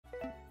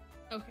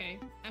Okay.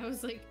 I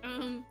was like,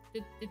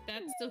 did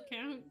that still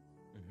count?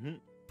 Mm-hmm.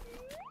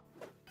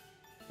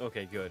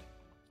 Okay, good.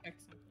 Check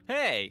something.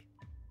 Hey!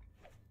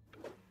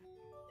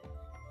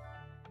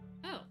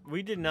 Oh.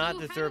 We did not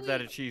So deserve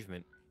that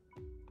achievement.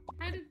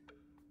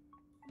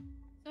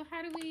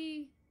 How do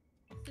we...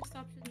 Six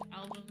options,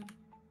 album.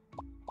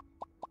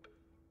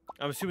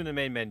 I'm assuming the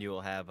main menu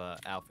will have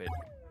outfit.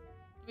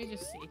 Let me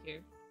just see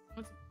here.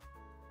 What's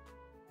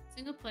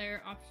single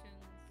player options?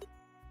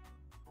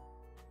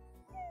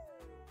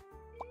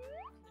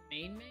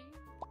 The main?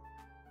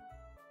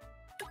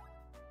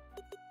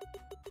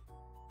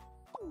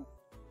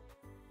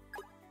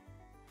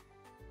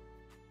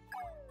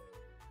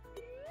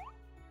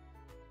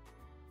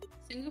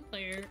 Single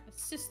player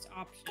assist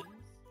options.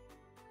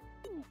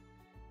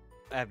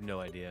 I have no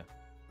idea.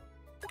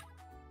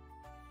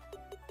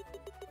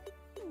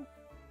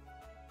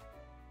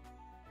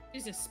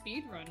 There's a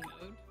speedrun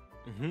mode.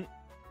 Mm-hmm.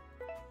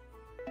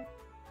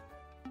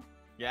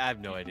 Yeah, I have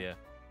no idea.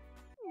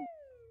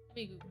 Let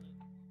me Google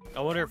it. I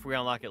wonder if we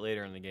unlock it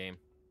later in the game.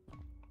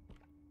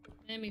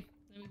 Let me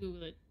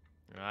Google it.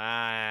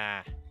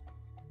 Ah.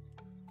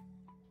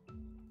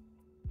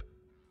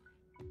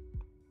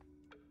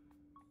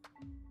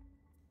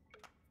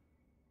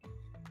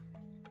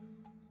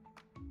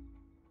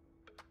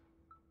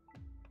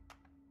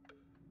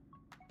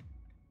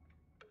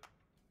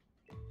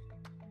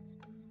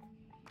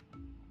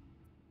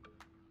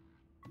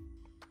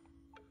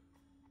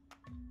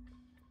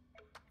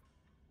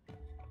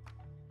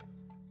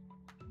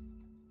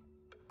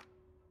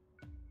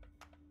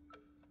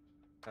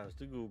 How's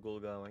the Google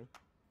going?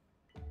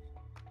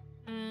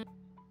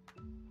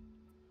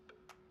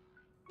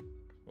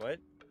 What?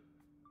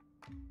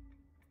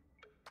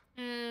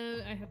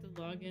 I have to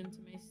log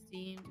into my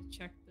Steam to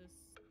check this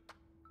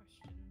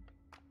question.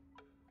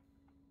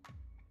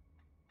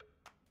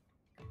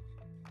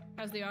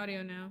 How's the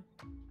audio now?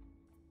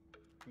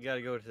 You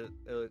gotta go to.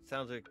 It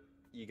sounds like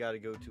you gotta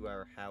go to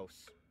our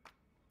house.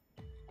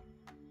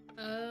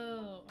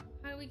 Oh,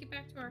 how do we get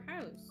back to our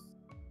house?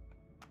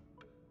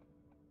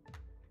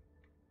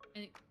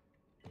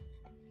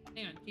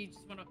 Hang on, do you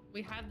just wanna...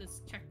 We have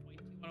this checkpoint.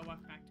 Do you wanna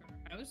walk back to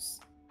our house?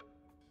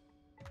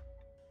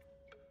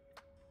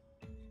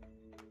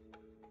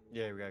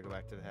 Yeah, we gotta go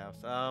back to the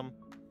house.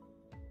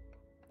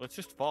 Let's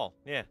just fall.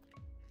 Yeah.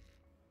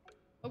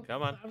 Oh,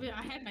 come on.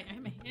 I had my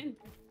hand.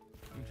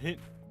 Hit.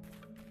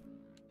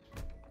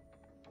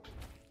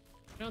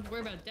 Don't have to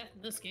worry about death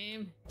in this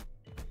game.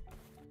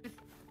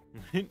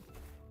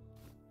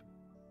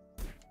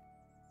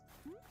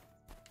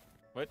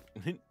 What?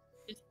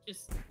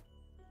 Just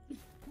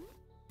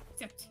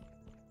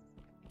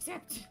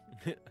accept.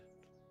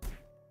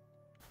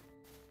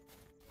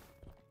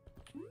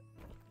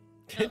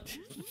 Oh,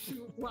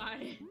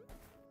 why?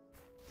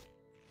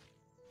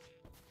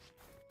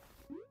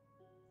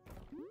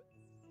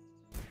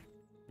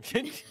 I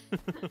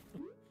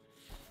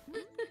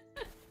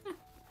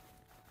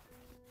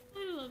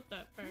love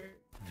that part.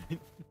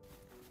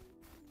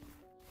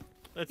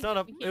 That's not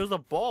a. It was a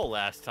ball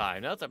last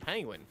time. Now it's a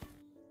penguin.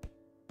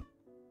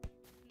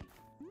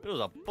 It was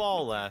a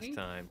ball last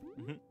time.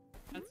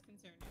 That's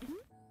concerning.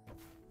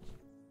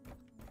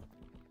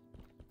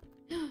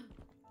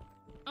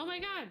 Oh my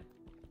god!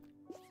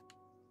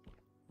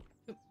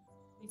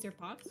 These are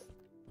pots?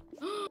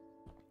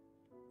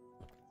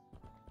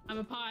 I'm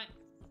a pot.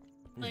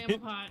 Play, I'm a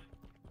pot.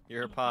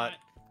 You're I'm a pot.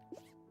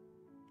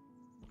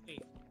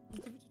 Wait. What's the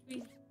difference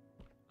between...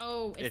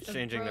 Oh, It's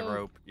changing the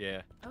rope.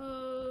 Yeah.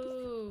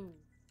 Oh.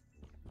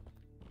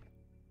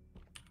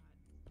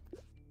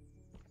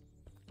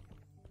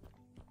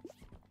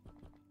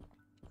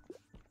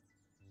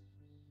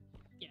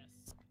 Yes.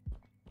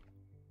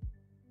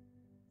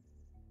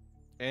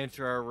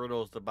 Answer our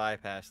riddles to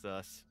bypass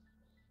us.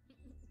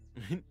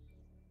 Do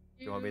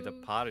you want to be the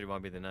pot or do you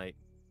want to be the knight?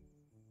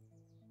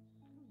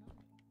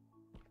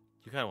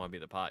 You kind of want to be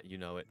the pot. You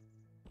know it.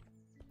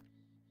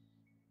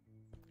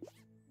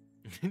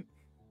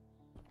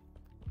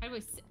 How do I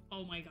sit?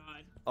 Oh my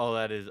god. Oh,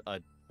 that is a...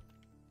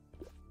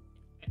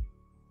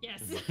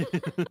 Yes.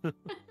 Do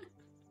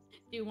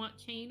you want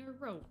chain or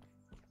rope?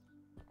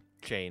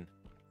 chain.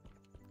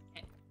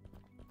 Okay.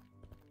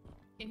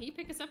 Can he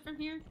pick us up from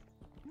here?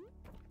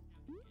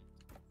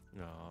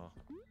 No.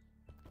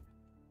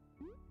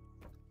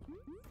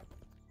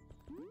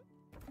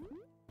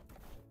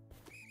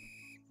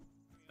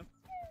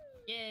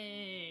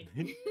 Yay!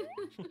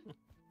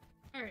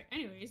 Alright,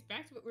 anyways,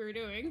 back to what we were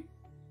doing.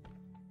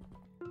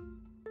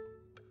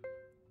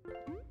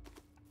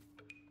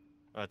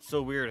 It's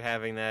so weird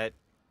having that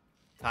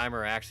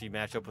timer actually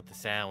match up with the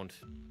sound.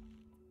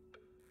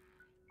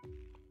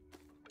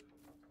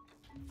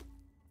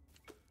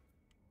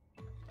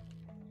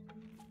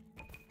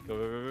 Go,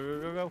 go, go, go,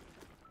 go, go.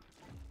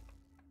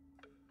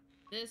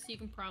 This you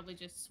can probably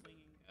just swing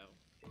and go.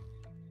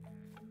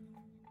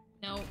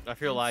 No. I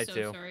feel lied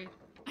to. Sorry.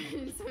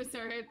 I'm so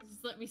sorry.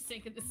 Just let me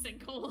sink in the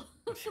sinkhole.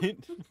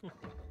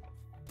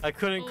 I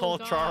couldn't call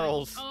God.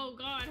 Charles. Oh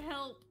god,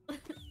 help. My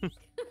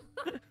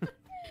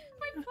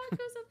pot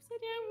goes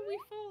upside down when we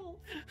fall.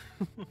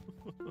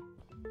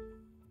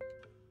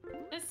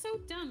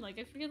 down. Like,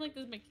 I feel like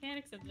the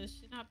mechanics of this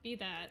should not be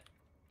that.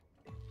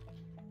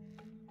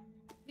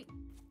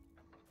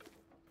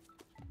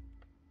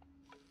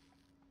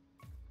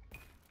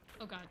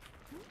 Oh god.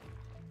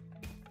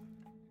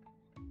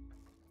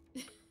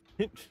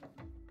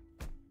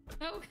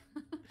 Oh.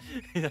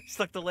 I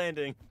stuck the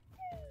landing.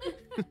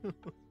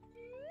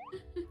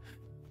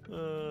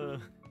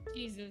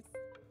 Jesus.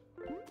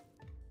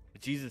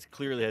 Jesus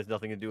clearly has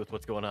nothing to do with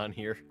what's going on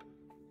here.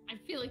 I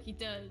feel like he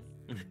does.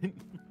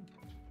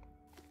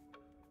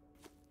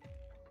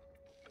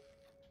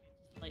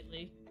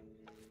 Lightly.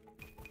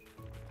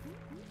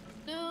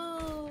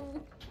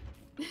 No.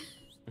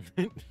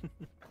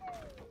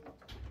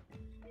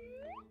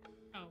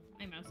 Oh,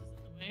 my mouse is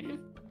in the way.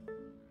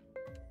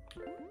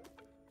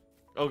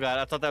 Oh god,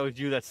 I thought that was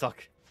you that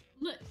suck.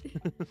 Look.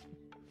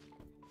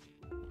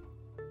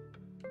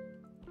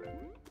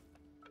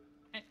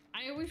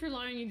 I always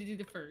rely on you to do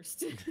the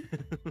first.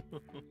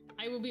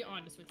 I will be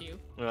honest with you.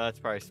 Well, that's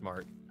probably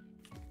smart.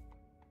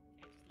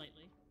 Okay,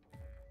 just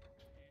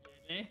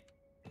lightly.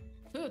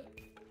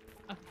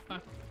 Oh,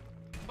 fuck.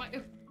 What?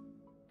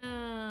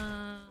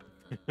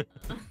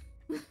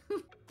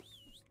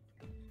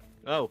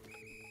 Oh.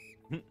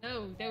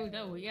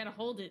 No. You gotta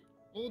hold it.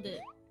 Hold it.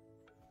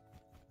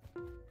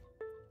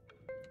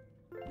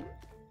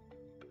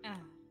 Ah.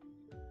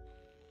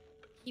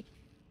 Keep.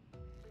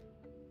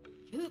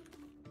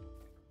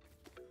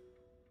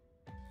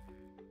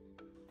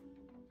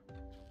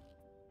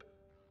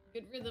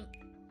 Good rhythm.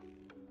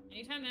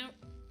 Anytime now.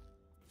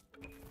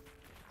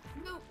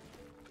 No.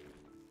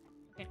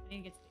 Okay, I need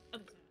to get to the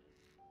other side.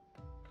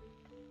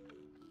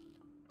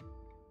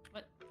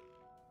 What?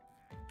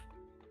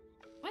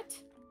 What?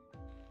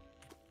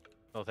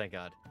 Oh, thank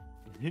God.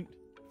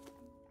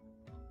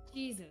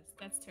 Jesus,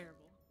 that's terrible.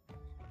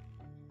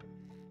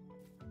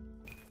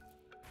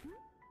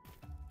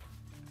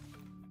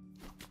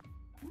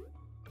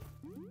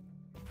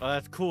 Oh,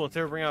 that's cool.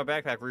 Instead of bringing out a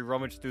backpack, we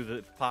rummage through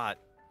the pot.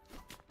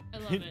 I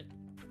love it.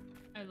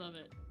 I love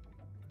it.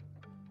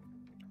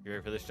 You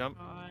ready for this jump?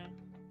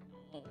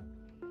 No.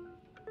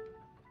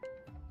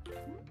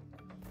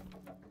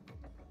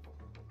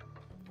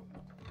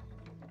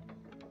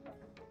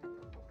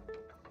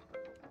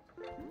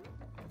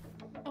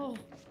 Oh.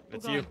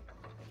 It's God. you.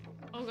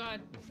 Oh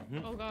god.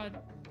 Oh god.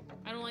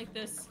 I don't like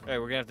this. Alright,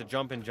 we're gonna have to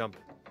jump and jump.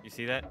 You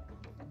see that?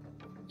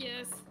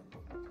 Yes.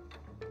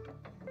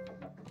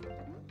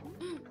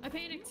 I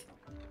panicked.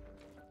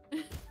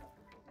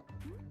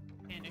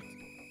 Panicked.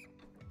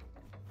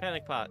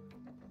 Panic pot.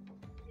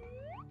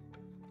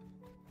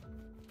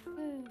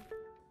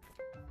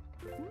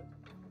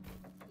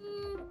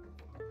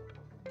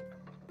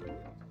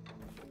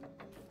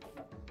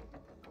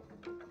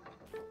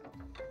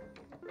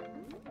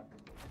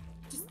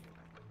 Just,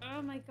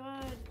 oh my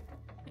god.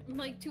 I'm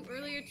like too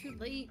early or too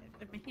late.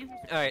 My hands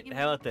are Alright,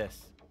 how about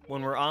this?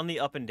 When we're on the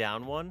up and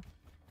down one,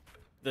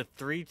 the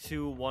 3,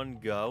 2, 1,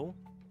 go.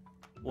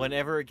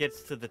 Whenever it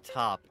gets to the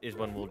top is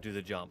when we'll do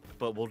the jump.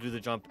 But we'll do the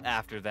jump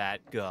after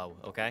that go,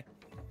 okay?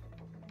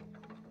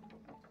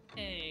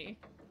 Hey.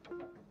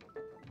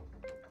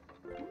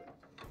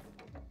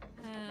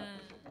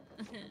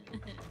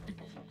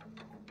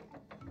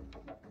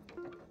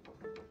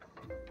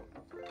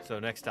 So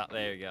next stop,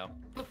 there you go.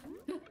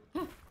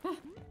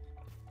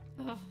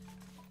 Oh.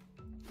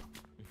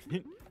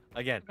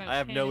 Again, About I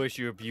have no panic.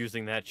 issue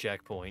abusing that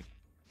checkpoint.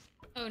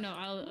 Oh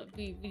no,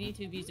 we need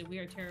to abuse it. We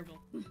are terrible.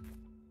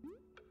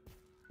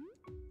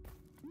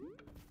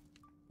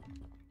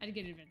 I'd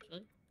get it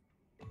eventually.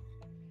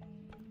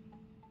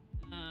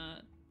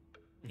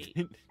 Wait.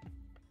 It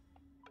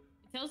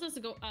tells us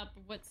to go up.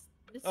 What's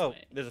this Oh,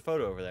 way? there's a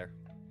photo over there.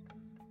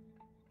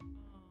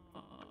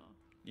 Aw,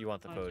 You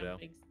want the a lot of photo?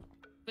 jumpings.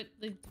 But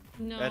like,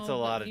 no. That's a but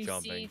lot of you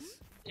jumpings. see-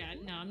 Yeah,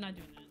 no, I'm not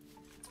doing that.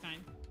 It's fine.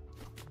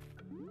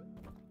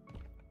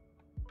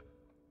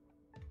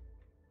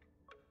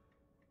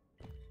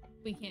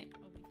 We can't. Oh,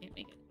 we can't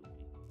make it. Okay.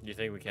 You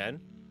think we can?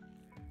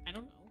 I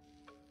don't know.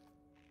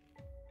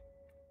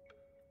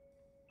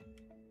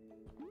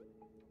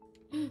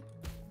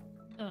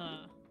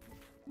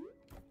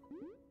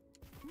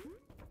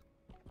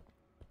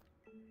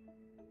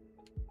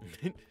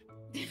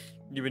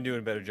 You've been doing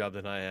a better job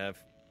than I have.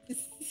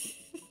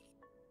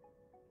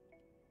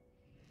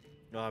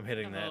 No, I'm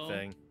hitting that Uh-oh.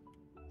 thing.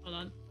 Hold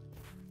on.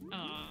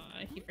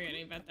 I keep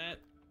forgetting about that.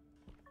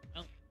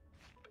 Oh.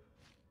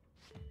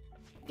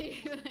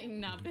 Like,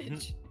 nah,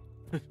 bitch.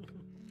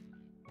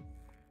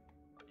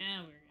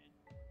 Ah, we're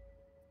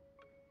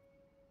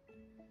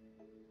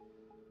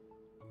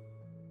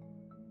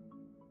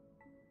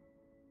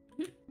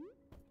good.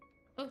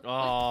 Oh, what?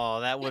 Oh,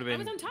 that would I have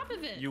was been. on top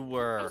of it. You I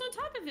were. was on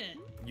top of it.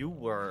 You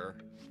were.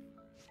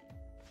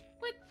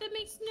 What? That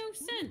makes no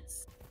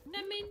sense.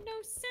 That made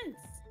no sense.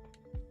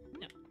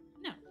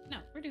 No.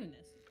 We're doing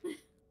this.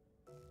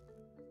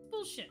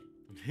 Bullshit.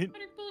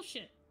 Utter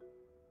bullshit.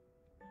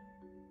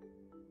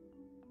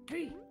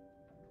 Hey.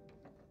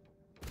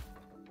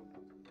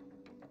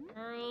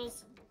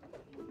 Girls.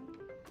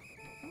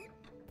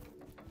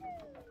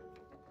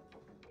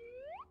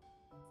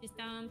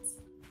 Distance.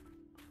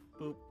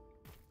 boop,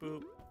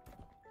 boop.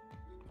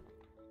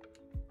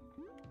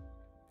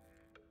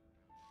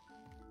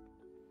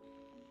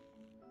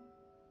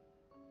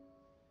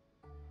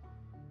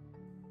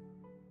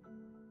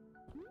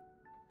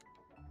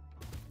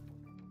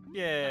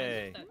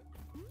 Yay!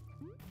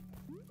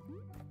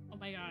 Oh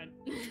my god.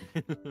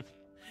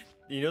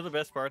 You know the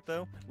best part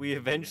though? We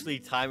eventually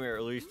time it, or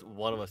at least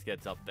one of us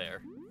gets up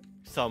there.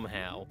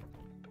 Somehow.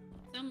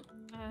 I don't...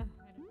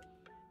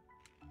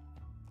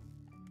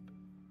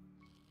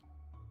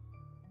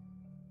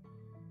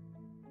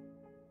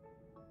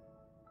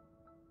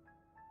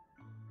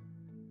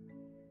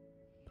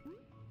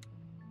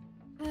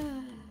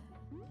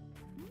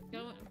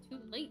 Go, I'm too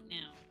late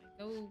now.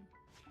 I go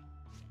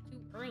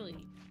too early.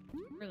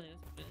 Too early,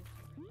 that's what it is.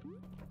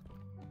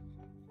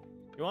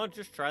 You want to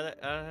just try that?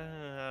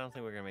 I don't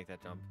think we're gonna make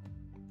that jump.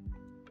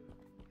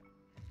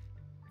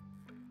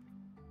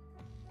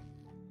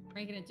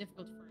 Making it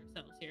difficult for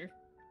ourselves here.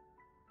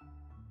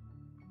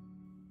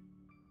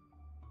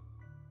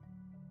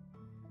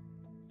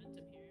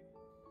 Momentum here.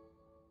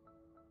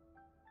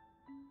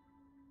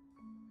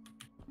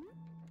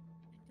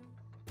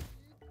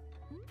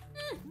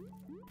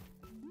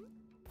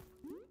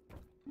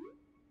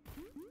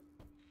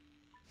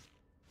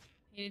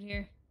 Hate it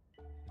here.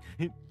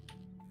 You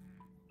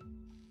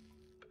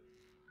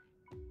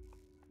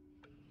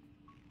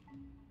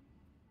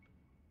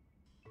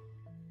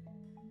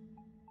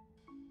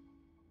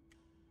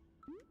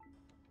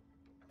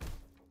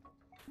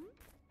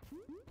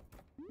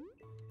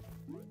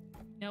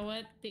know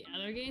what? The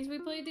other games we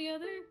played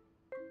together?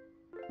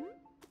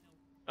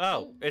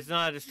 Oh, it's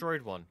not a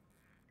destroyed one.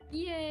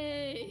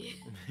 Yay!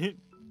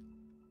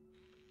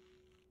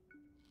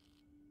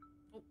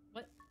 Oh,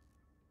 what?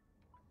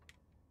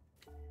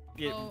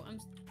 Yeah. Oh,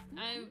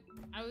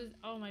 I was,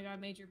 oh my god,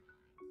 Major.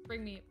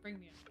 Bring me up.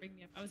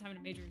 I was having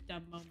a major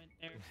dub moment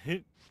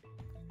there.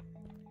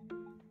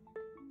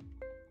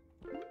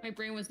 My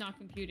brain was not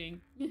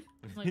computing. I'm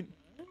like,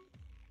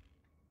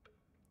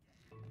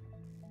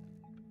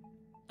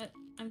 what?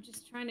 I'm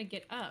just trying to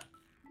get up.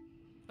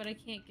 But I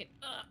can't get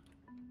up.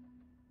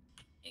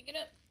 Can't get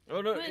up.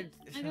 Oh no, What?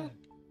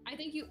 I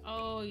think you,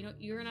 oh, you know,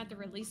 you're gonna have to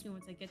release me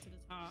once I get to the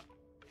top.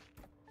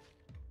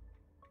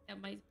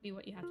 That might be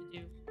what you have to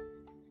do.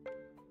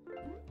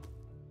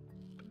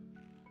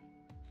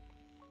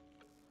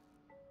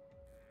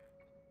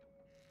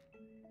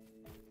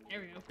 There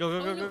we go. Go,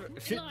 Oh, go, no, go.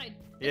 I lied. I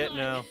Yeah, lied.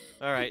 no.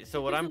 All right.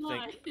 So what It's a I'm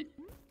lie.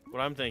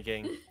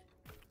 thinking,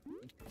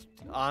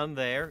 on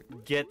there,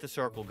 get the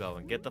circle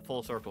going, get the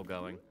full circle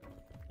going,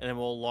 and then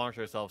we'll launch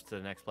ourselves to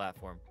the next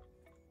platform.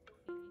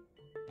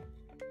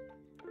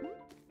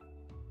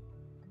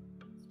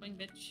 Swing,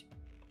 bitch.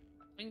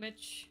 Swing,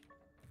 bitch.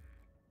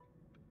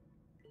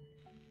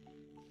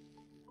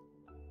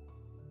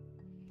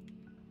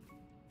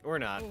 Or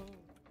not. Oh.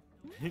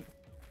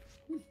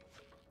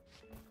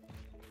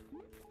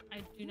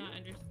 I do not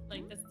understand.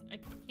 Like, this, I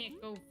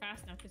can't go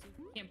fast enough because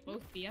we can't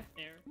both be up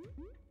there.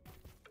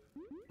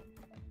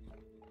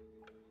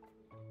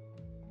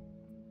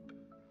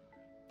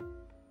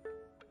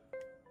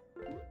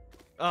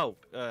 Oh,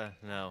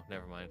 no,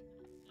 never mind.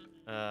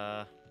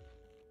 I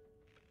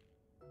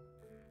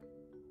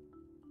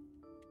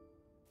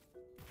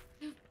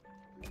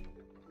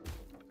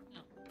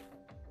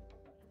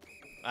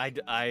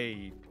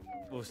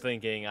was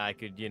thinking I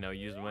could, you know,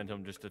 use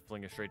momentum just to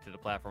fling it straight to the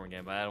platform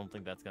again, but I don't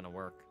think that's gonna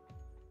work.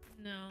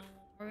 No,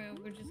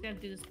 we're just gonna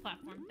do this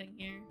platform thing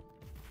here.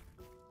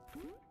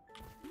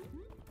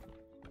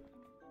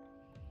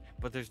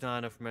 But there's not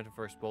enough momentum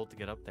for us both to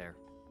get up there.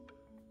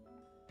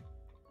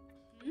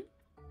 Hmm?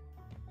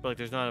 But like,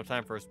 there's not enough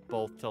time for us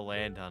both to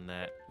land on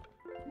that.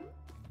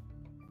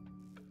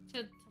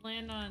 To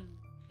land on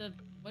the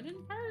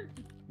wooden part?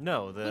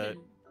 No, the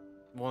Wooden.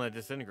 one that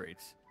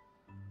disintegrates.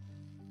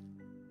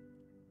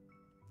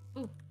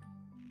 Ooh.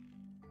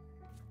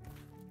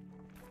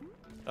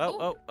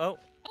 Oh. Oh,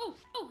 oh!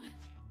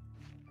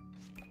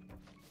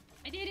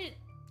 I did it!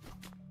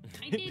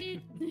 I did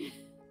it!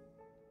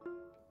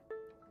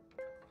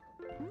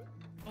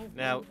 Oh,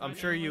 Now, oh, I'm I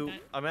sure don't you, like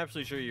that. I'm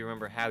absolutely sure you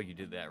remember how you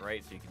did that,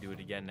 right? So you can do it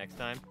again next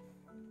time.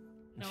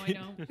 No, I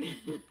don't.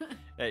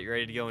 Hey, you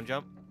ready to go and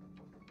jump?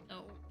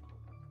 No.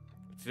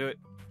 Let's do it.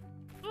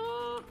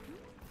 Oh!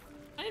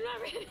 I'm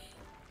not ready!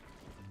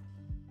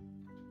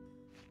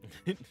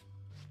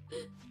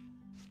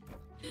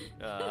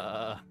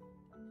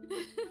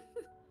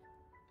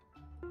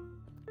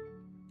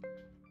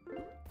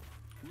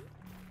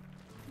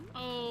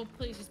 Oh,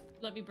 please just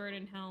let me burn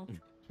in hell.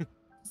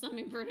 Just let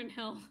me burn in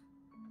hell.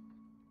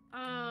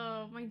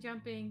 Oh, my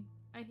jumping.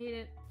 I hate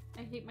it.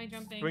 I hate my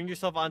jumping. Bring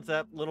yourself onto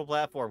that little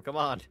platform. Come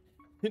on.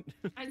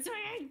 I'm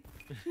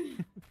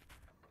swinging!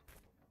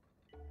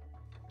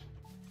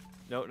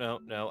 No, no,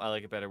 no. I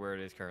like it better where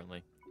it is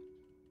currently.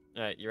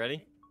 All right, you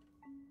ready?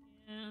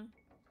 Yeah.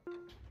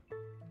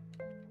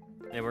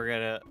 And we're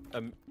gonna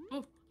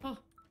Oh.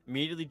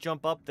 immediately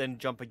jump up, then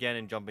jump again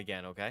and jump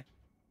again. Okay?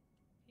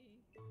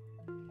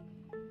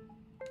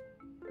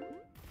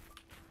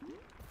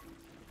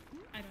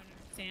 I don't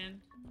understand.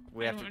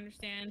 We I have don't to.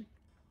 understand.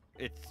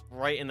 It's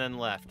right and then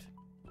left.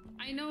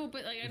 I know,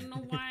 but like I don't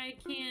know why I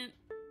can't.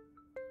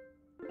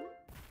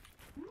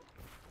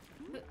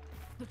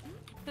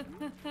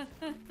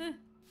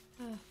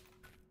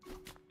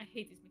 I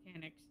hate these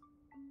mechanics.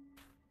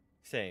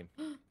 Same.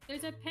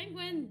 There's a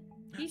penguin.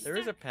 He's There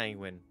is a stuck.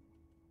 penguin.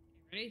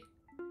 Ready?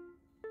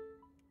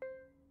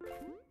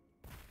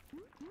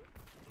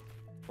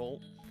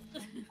 Bolt.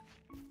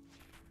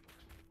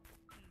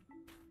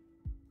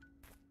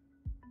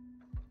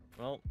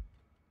 Well,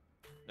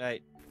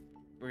 alright.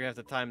 We're gonna have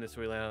to time this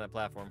so we land on that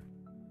platform.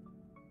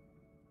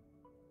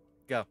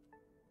 Go.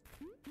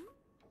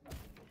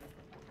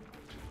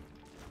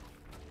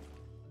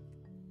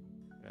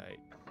 Alright,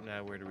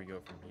 now where do we go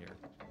from here?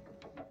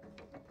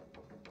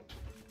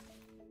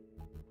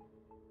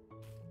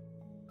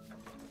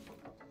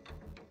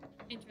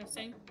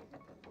 Interesting.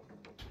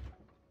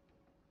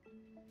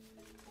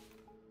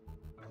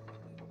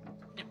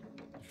 No.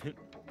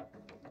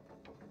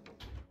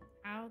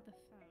 How the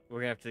fuck? We're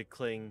gonna have to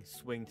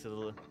swing to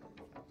the...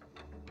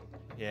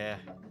 Yeah,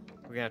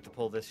 we're gonna have to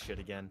pull this shit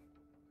again.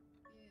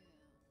 Yeah,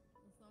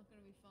 it's not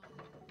gonna be fun.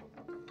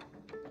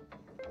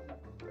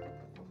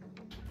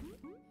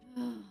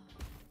 No.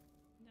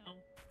 No.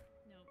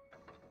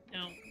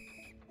 No. No.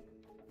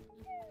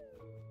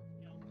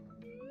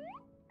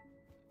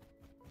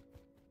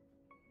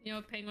 You know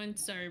what, Penguin?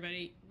 Sorry,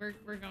 buddy.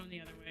 We're going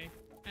the other way.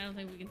 I don't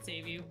think we can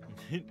save you.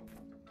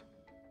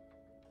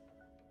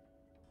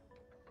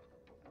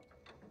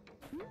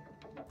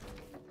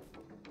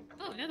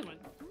 Oh, another one.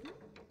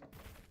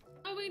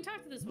 Oh, we can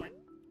talk to this one.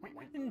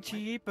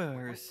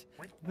 Jeepers.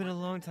 It's been a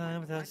long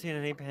time without seeing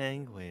any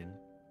penguin.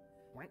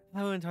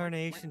 How in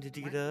tarnation did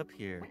you get up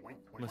here?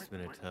 Must have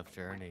been a tough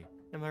journey.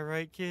 Am I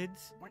right,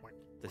 kids?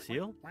 The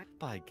seal?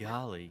 By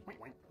golly.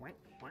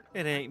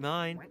 It ain't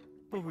mine.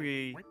 But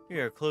we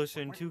are closer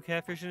than 2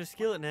 catfish in a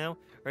skillet now.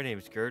 Her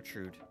name's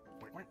Gertrude.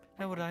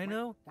 How would I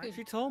know?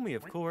 She told me,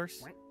 of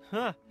course.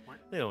 Huh.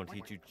 They don't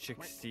teach you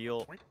chick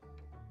seal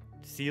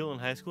in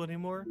high school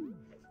anymore?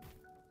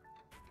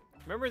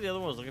 Remember the other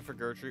one was looking for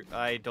Gertrude?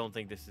 I don't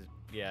think this is...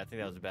 Yeah, I think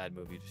that was a bad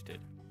move you just did.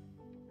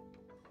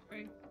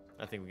 Right.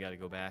 I think we gotta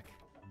go back.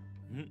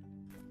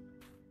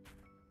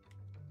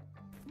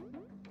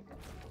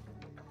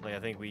 Like, I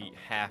think we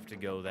have to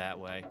go that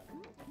way.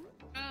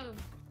 Oh.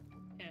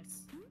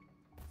 Yes.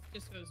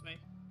 Just go this way.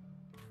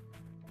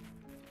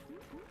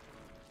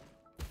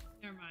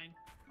 Never mind.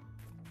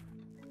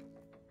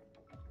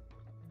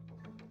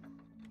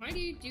 Why do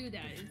you do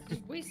that? It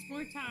just wastes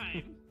more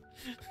time.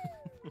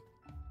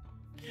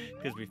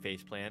 Because we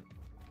faceplant.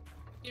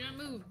 Do not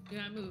move. Do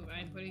not move.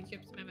 I'm putting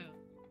chips in my mouth.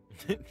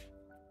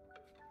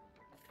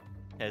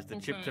 Has the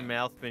chip to Okay.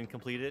 mouth been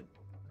completed?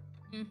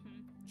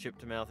 Mm-hmm. Chip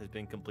to mouth has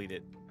been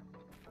completed.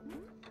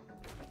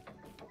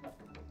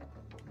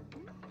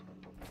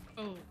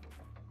 Oh.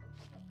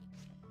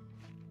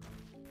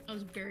 I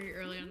was very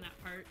early on that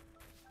part.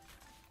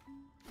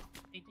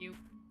 Thank you.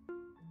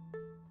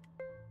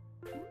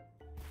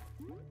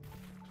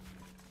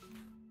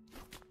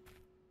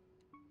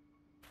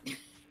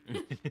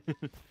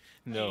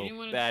 No, Hey, you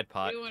wanna- bad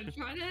pot. You want to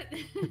try that?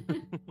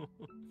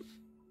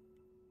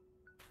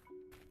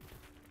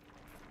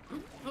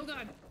 Oh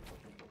god.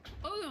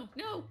 Oh no,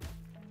 no.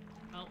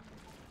 Oh.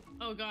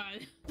 Oh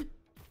god.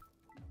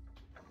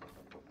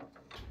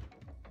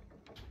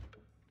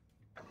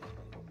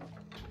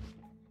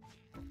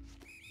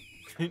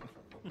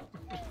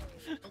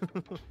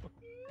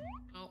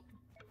 Oh.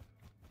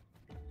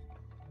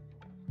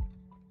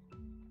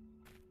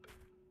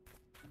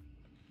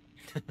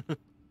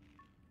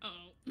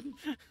 Uh-oh.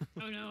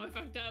 Oh no, I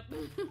fucked up.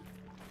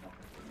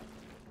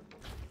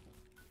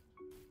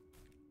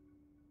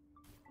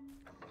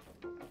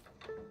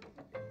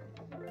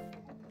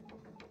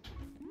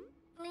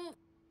 Oh.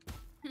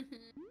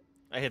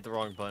 I hit the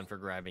wrong button for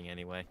grabbing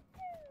anyway.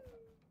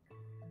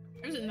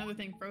 There's another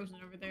thing frozen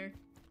over there.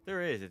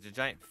 There is. It's a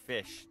giant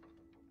fish.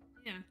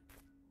 Yeah.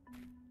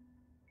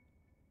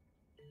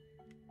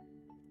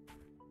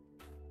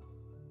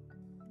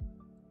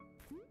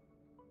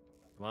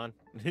 Come on.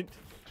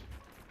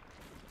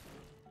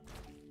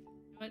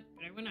 But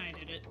better when I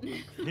did it.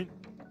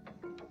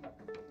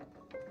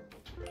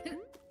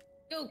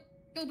 Go!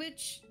 Go,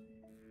 bitch!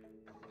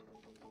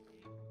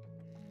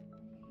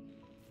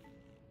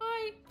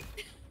 Why?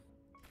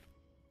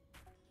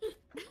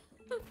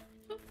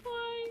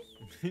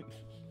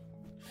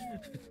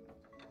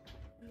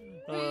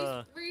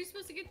 Why? Were you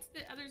supposed to get to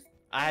the others?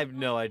 I have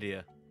no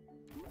idea.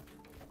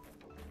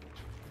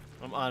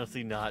 I'm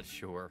honestly not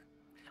sure.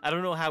 I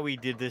don't know how we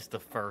did this the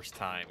first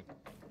time.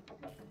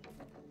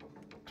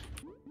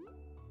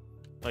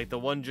 Like the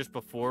one just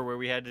before where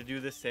we had to do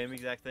this same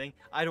exact thing.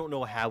 I don't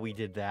know how we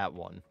did that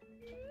one.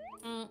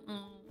 I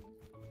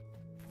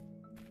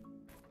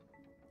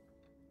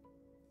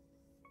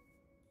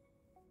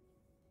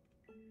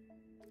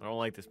don't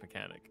like this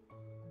mechanic.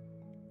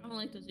 I don't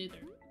like those either.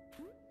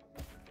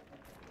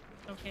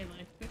 It's okay,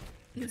 life.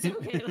 It's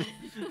okay, life.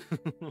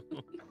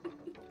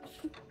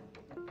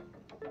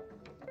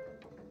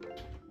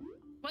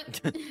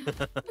 What?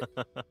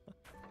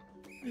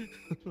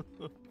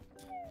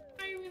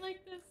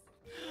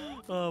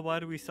 why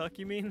do we suck,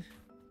 you mean?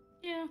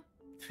 Yeah.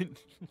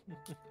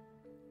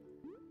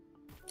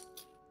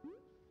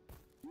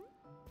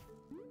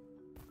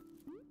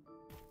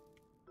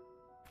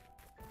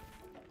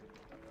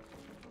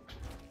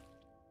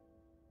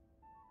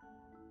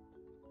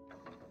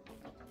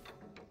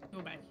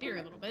 Go back here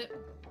a little bit.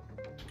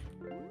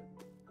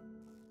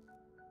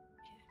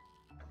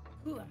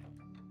 Ooh.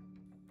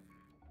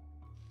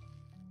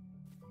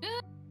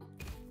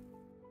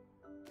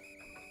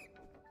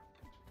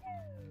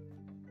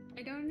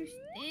 I don't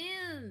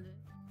understand.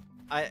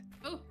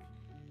 Oh.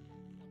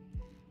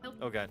 Help.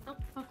 Oh god. Help.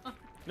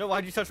 No,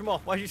 why'd you touch them all?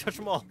 Why'd you touch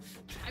them all?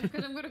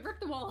 Because I'm gonna grip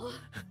the wall.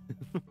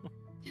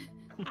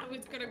 I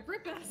was gonna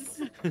grip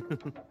us.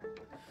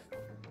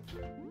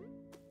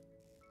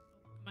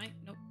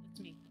 Nope, it's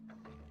me.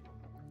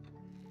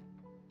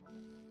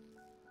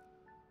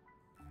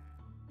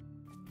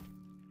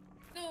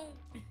 No.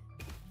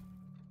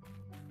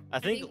 I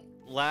think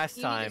last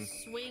you time. need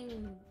to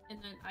swing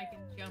and then I can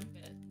jump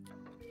it.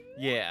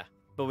 Yeah,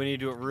 but we need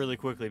to do it really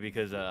quickly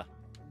because the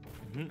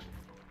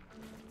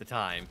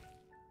time.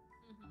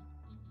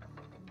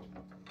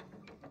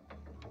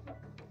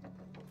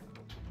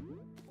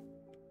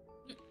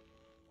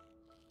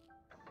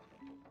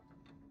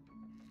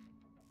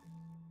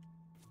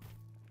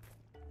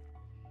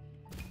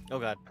 Oh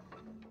god.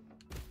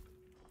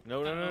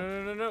 No, no, no,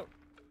 no, no, no.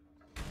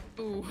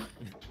 Ooh.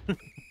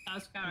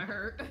 That's gotta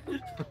hurt.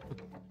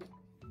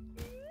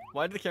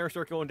 Why did the camera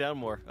start going down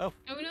more? Oh.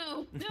 Oh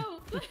no!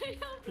 No!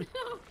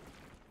 No!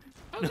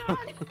 Oh god!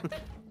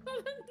 Oh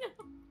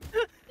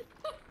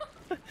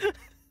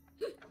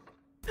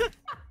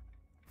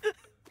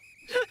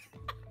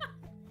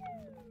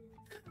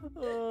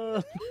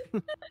no!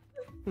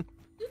 I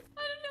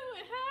don't know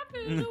what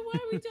happened. I don't know why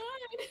we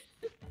died.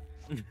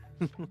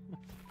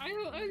 I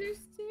don't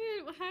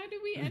understand. How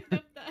did we end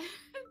up that?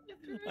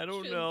 I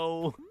don't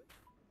know.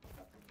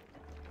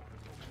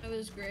 That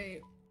was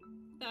great.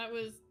 That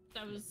was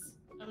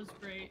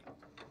great.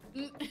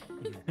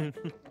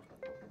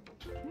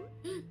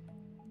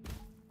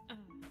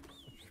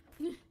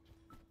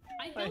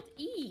 I held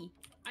E.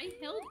 I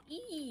held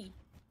E.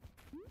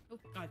 Oh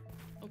god.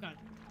 Oh god.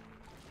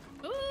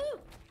 Oh!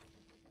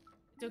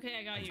 It's okay,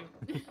 I got you.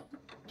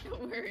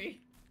 Don't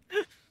worry.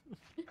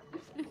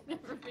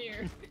 Never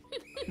fear.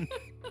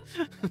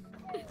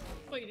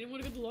 Wait, you didn't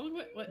want to go the long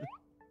way? What?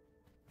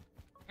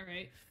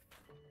 Alright.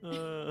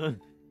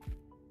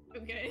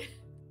 Okay.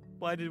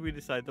 Why did we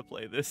decide to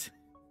play this?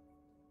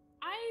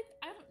 I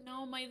don't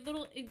know. My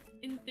little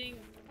in thing.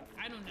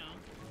 I don't know.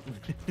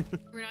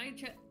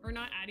 We're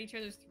not at each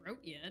other's throat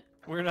yet.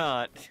 We're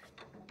not.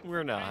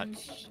 We're not.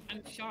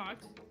 I'm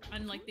shocked.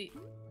 Unlike the.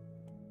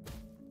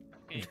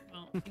 Okay.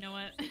 Well, you know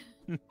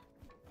what?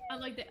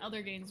 Unlike the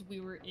other games we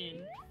were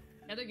in,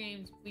 the other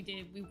games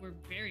we were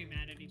very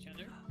mad at each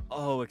other.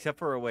 Oh, except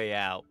for A Way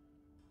Out.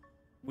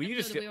 We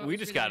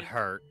just got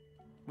hurt.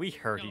 We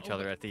hurt No, each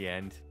other at the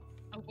end.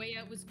 A Way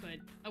Out was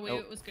good. A Way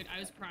Out was good. I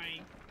was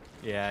crying.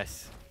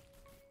 Yes.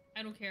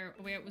 I don't care.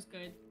 A Way Out was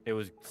good. It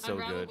was so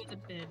good. Was a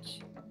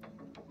bitch.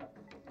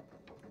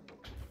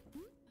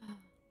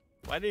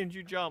 Why didn't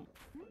you jump?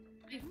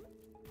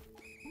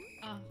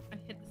 I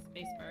hit the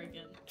spacebar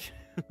again.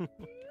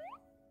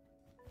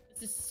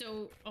 This is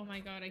so. Oh my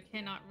god! I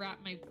cannot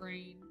wrap my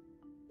brain.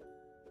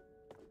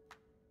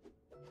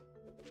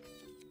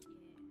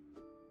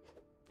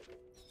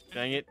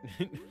 Dang it.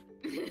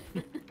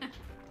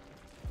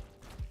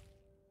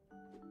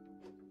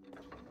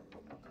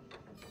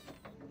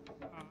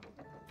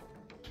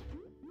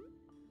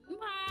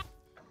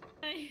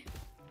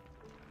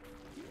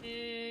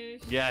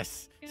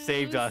 Yes,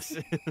 saved us.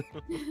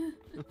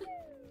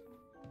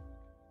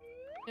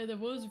 Yeah, that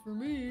was for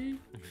me.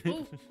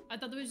 Oh, I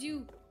thought that was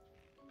you.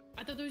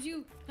 I thought that was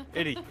you.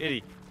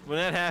 Itty, when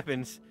that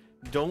happens,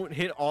 don't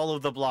hit all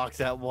of the blocks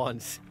at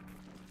once.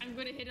 I'm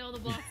gonna hit all the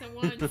blocks at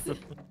once.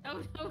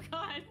 Oh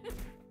god.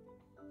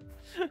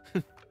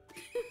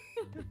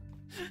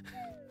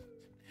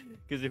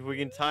 Because if we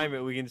can time it,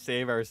 we can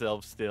save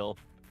ourselves still.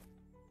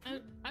 I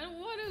don't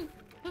want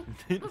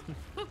to.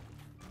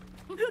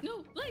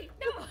 No, like,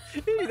 no.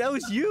 Hey, that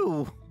was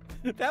you.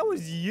 That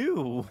was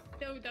you.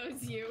 No, that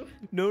was you.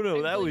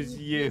 No, that was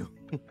you.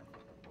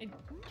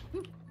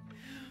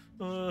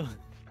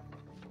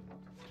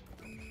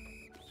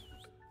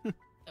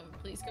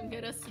 Please come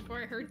get us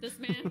before I hurt this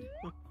man.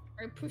 Or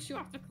I push you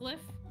off the cliff.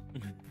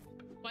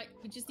 But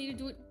we just need to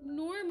do it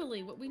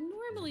normally, what we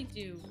normally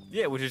do.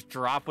 Yeah, we'll just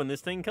drop when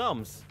this thing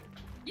comes.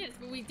 Yes,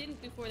 but we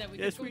didn't before that. We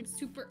yes, performed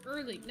super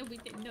early. No, we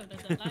didn't. No,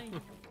 that's a lie.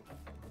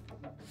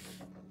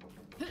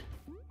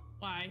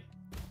 Why?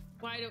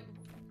 Why don't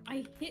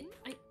I hit?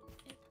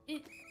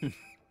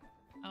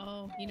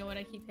 Oh, you know what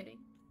I keep hitting?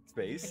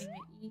 Space.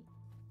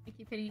 I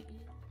keep hitting E.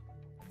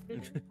 Oh.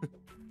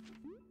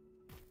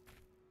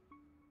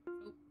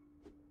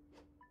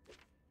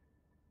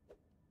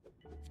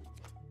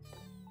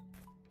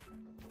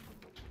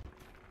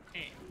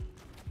 Okay.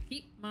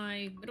 Keep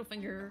my middle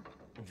finger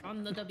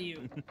on the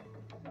W.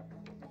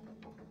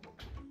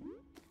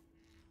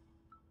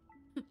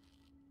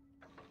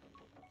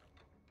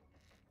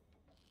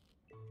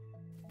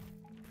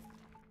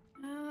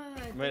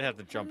 You might have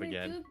to jump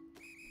again.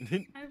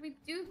 How did we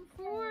do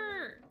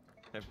before?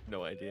 I have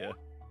no idea.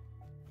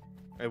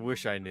 I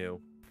wish I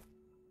knew.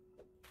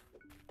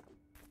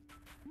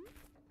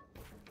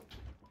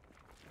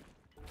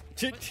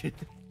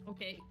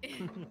 Okay.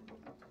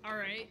 All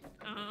right.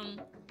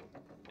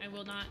 I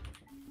will not.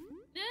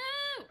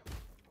 No.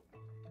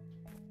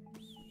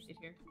 Sit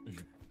here.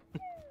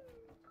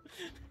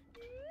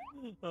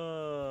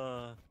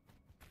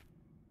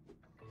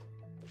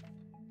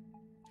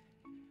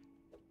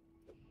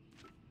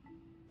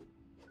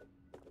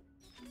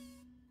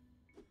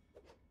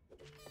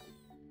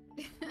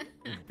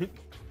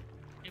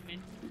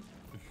 Amen.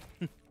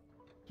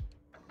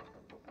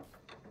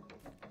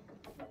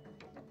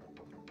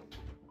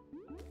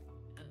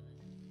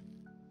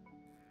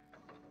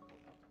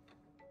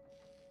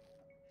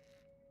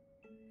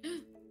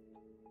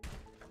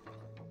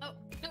 Oh,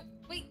 no,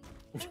 wait.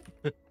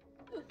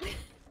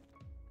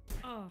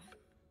 Oh.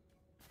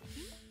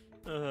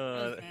 That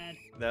was bad.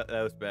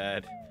 That was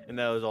bad. And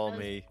that was all That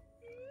was- me.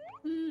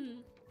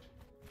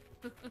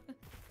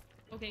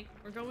 Okay,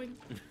 we're going.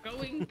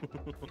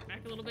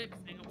 Back a little bit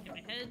because I don't hit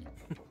my head.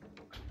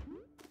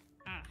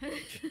 Ah.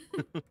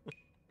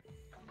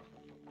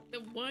 The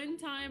one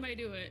time I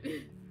do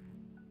it.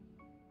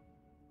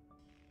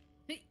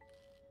 Hey.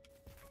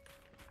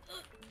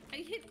 I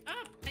hit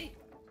up.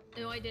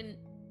 No, I didn't.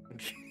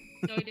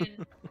 No, I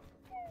didn't.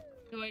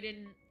 No, I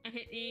didn't. I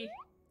hit E.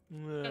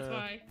 That's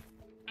why.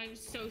 I'm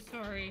so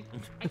sorry.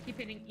 I keep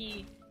hitting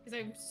E because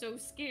I'm so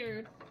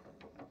scared.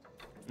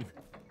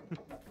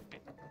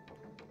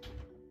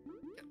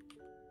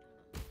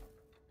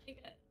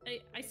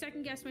 I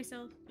second guess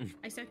myself.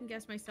 I second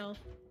guess myself.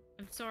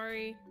 I'm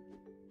sorry.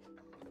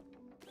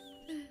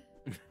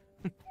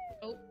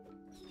 Oh.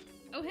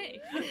 Oh, hey.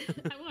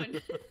 I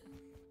won.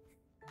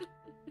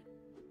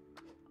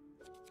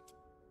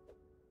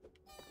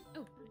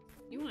 Oh,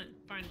 you won,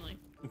 finally.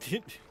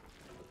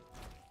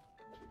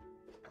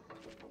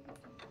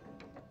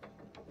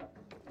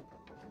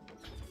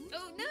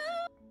 Oh, no!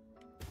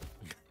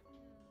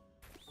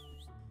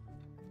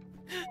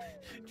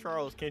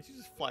 Charles, can't you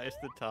just fly us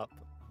to the top?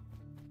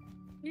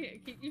 Yeah,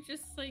 can you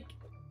just, like...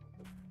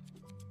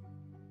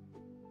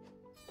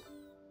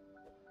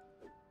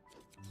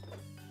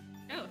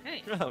 Oh,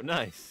 hey. Oh,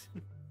 nice.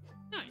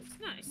 Nice,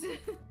 nice.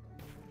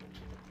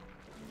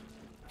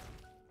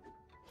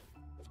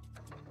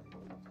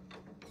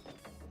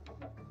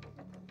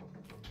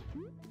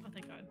 Oh,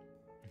 thank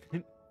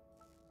God.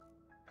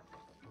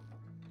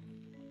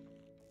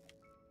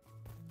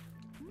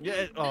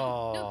 Yeah. No,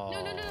 Oh.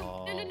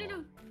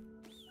 no.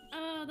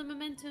 Oh, the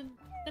momentum.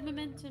 The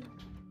momentum.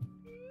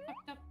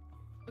 Fucked up.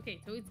 Okay,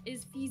 so it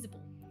is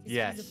feasible. It's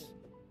Yes. feasible.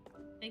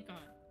 Thank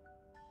God.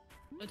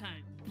 No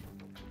time.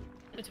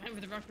 No time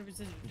for the rock, paper,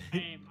 scissors. I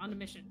am on a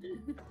mission.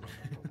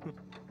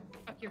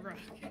 Fuck your rock.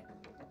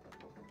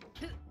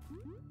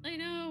 I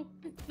know.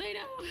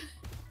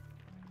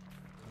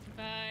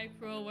 Bye,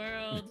 cruel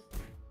world.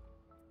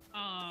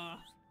 Aw.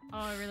 Oh,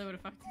 I really would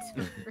have fucked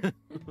this over.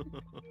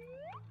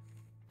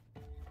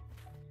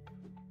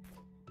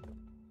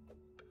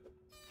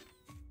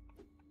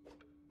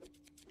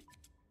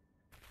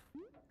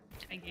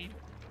 Tie game.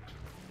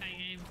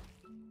 Okay.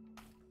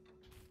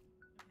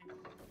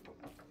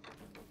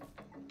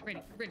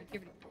 Ready,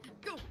 get ready.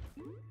 Go!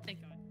 Thank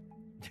God.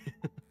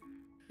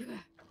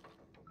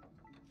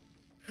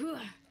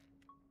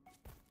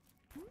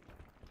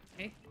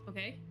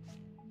 Okay.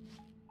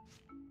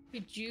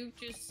 Could you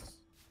just...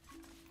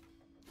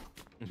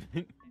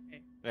 Okay.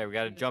 Hey, we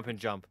gotta jump and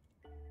jump.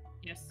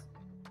 Yes.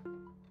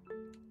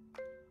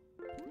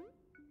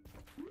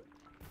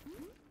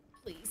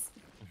 Please.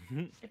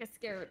 I got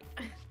scared.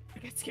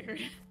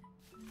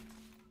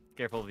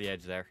 Careful of the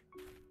edge there.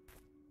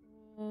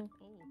 Okay,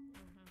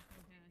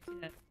 I see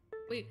that.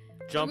 Wait.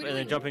 Jump wait, and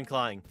then wait. jump and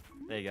climb.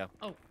 There you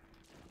go.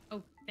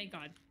 Oh, thank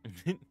God.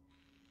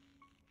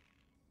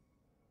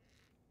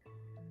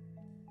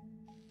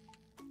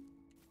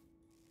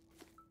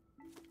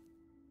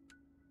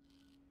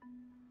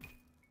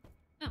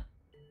 Oh.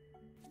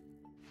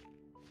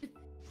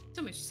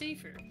 So much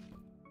safer.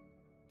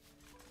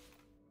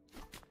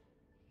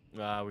 We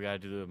gotta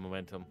do the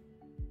momentum.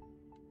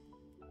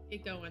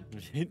 Get going.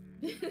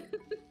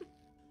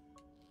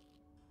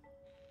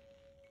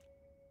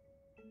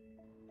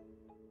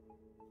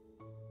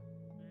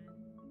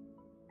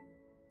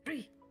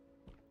 Three.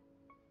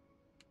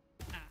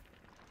 Ah.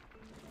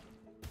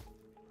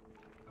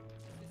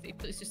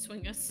 Please just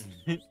swing us.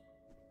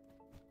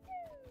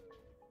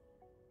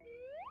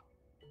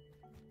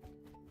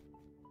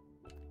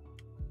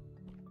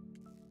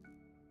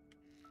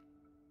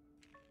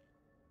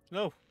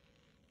 No.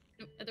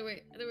 No, other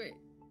way. No. Going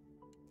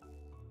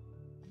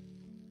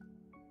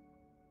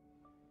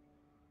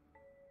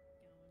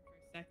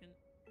for a second.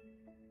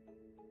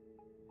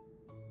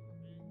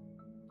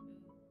 1,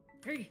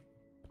 2, 3.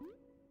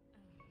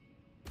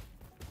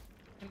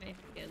 I may have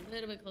to get a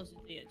little bit closer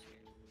to the edge here.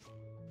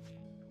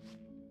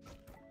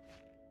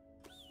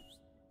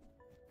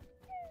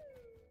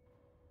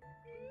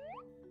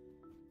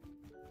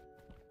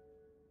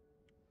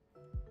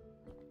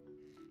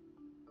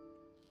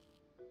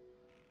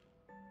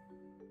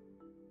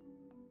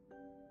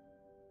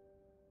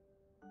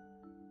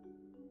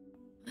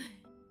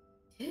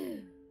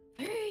 2,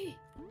 3.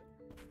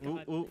 Ooh,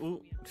 God, ooh,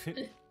 ooh.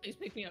 Please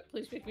pick me up.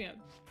 Please pick me up.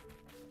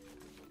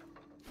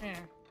 There.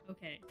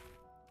 Okay.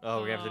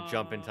 Oh, we have to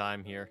jump in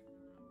time here.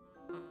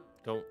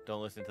 Don't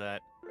listen to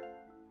that.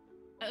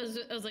 I was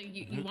like,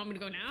 you want me to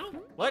go now?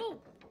 What? Oh.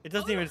 It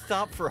doesn't even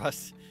stop for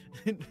us.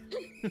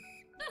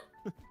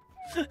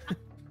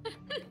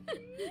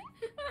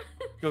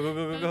 Go, go,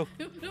 go, go, go.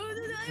 No,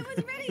 I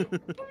wasn't ready.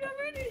 I'm not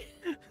ready.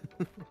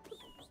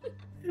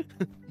 I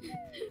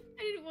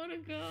didn't want to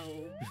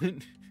go.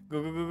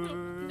 Go, go, go, go, go,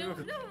 No,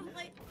 go. no,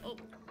 like,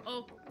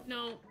 oh,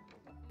 no.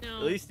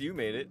 At least you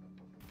made it.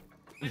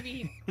 I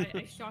mean,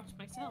 I shocked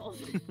myself.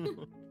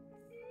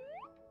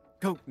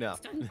 Go now.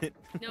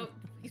 No,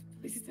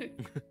 please don't.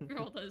 Your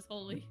altar is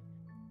holy.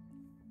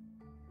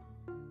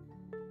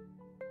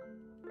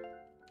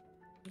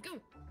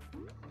 Go.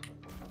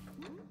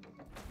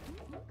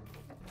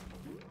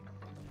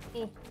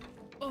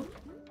 Oh.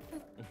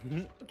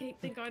 Okay,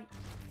 thank God.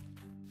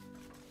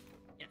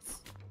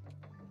 Yes.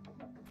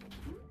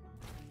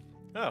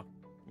 Oh,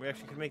 we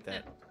actually could make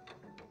that.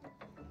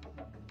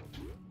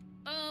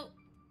 Oh.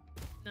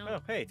 No. Oh,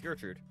 hey, it's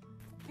Gertrude.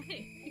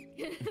 Hey.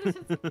 How's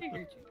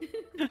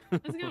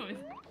it going?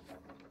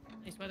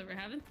 Nice weather we're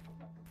having.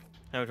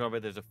 How much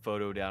about there's a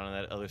photo down on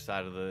that other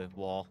side of the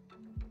wall?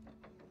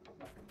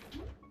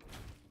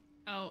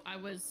 Oh, I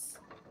want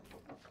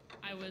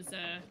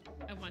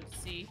to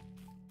see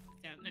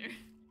down there.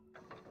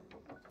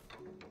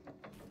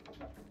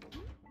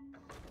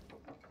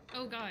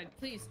 Oh God,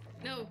 please,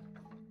 no.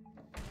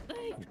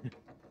 Like,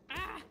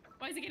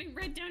 why is it getting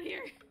red down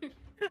here?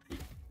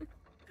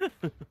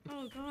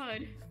 Oh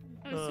God,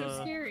 that was so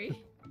scary.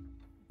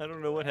 I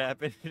don't know what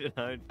happened.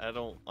 I'm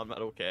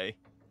not okay.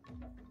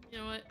 You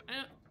know what?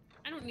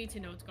 I don't need to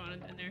know what's going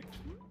on in there.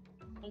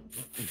 Oh.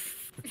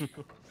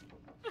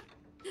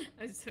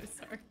 I'm so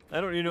sorry.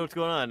 I don't even know what's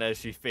going on as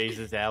she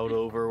phases out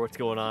over what's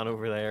going on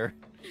over there.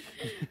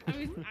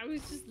 I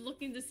was just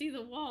looking to see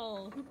the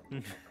wall.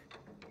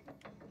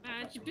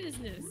 Match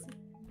business.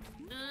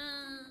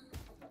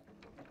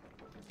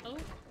 Oh,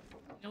 you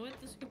know what?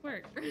 This could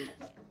work. This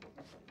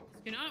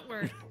cannot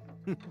work.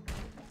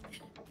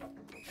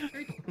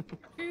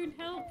 Gertrude,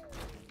 help.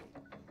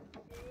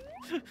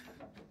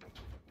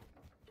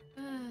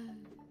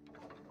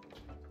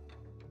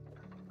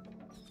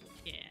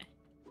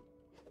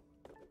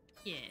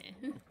 Yeah.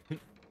 Oh,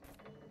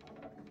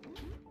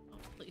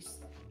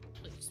 please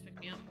pick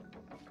me up.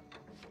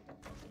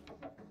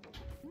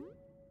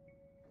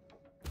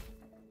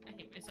 I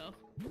hate myself.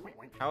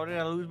 How did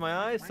I lose my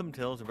eyes? Some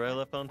tales are better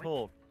left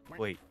untold.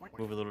 Wait,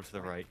 move a little to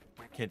the right.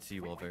 Can't see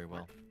you all very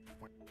well.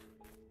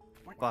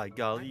 By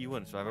golly, you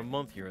wouldn't survive a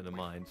month here in the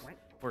mines.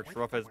 Works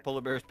rough as a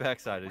polar bear's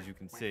backside, as you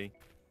can see.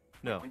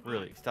 No,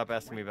 really, stop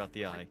asking me about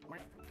the eye. I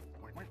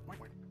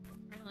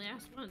only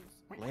asked once.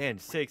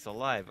 Land sakes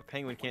alive, a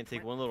penguin can't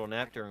take one little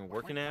nap during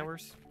working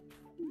hours?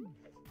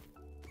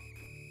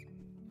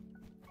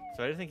 So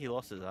I didn't think he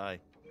lost his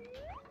eye.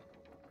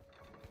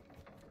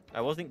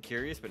 I wasn't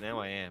curious, but now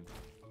I am.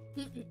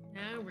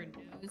 Now we're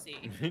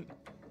nosy.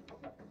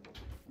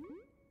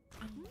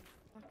 Oh,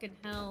 fucking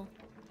hell.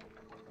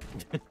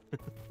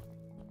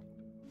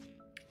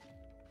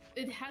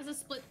 It has a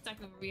split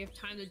second where we have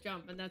time to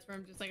jump, and that's where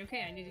I'm just like,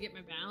 okay, I need to get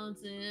my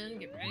balance in,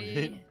 get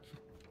ready.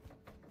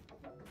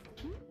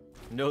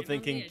 No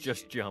thinking,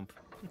 just jump.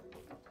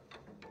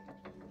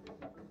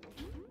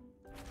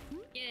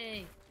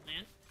 Yay,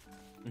 land.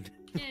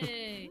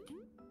 Yay.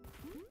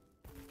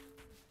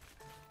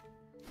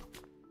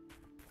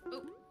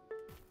 Oh.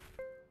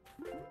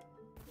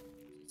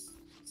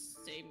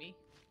 Just save me.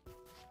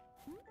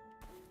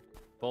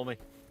 Pull me.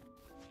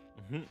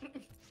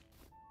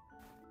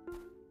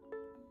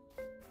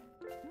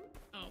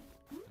 Oh,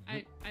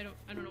 I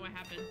don't know what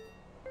happened.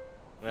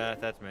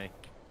 That's me.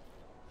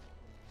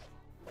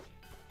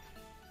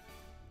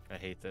 I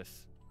hate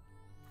this.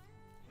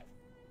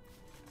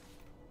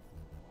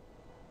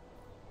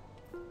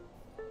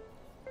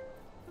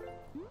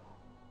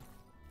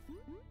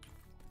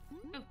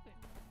 Oh,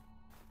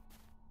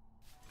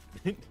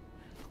 good.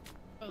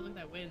 Oh, look at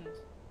that wind.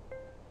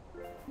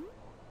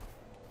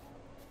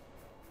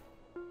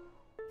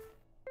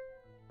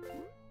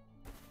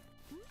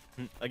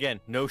 Again,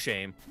 no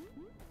shame.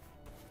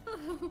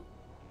 I'm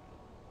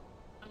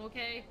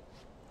okay.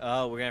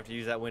 Oh, we're gonna have to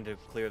use that wind to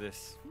clear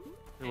this.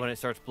 When it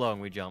starts blowing,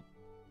 we jump.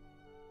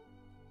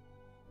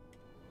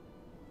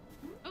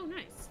 Oh,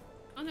 nice.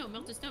 Oh no,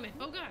 melted stomach.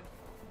 Oh God.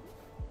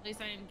 At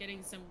least I am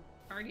getting some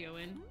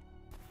cardio in.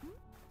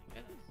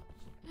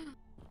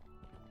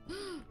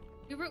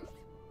 You wrote.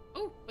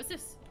 Oh, what's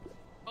this?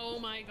 Oh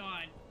my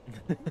God.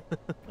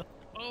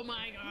 Oh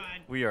my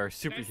God. We are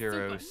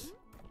superheroes.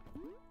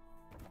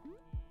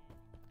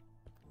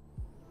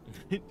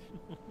 I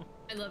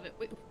love it.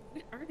 Wait,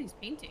 what are these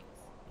paintings?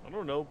 I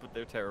don't know, but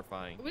they're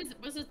terrifying. What is it?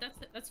 What's it?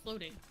 That's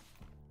floating.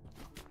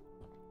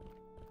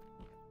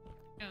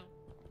 Oh,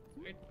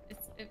 weird.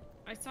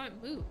 I saw it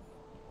move.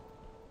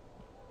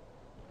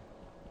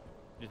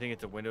 You think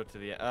it's a window to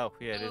the? Oh,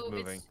 yeah, it is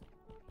moving.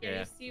 Yeah. Yeah.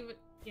 You see what?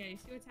 Yeah, you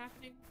see what's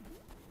happening?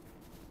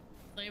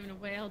 slaving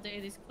away all day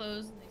these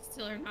clothes and they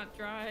still are not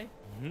dry.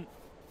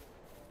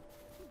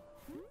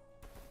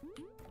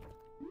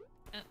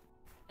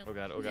 Oh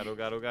god, oh god, oh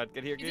god, oh god.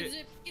 Get here, get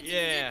it. Get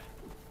Yeah. zip.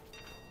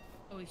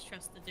 Always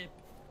trust the dip.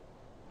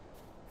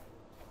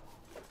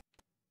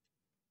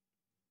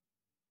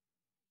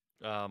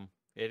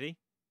 Itty?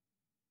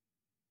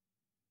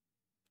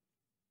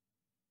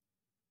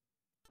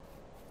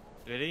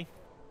 Itty?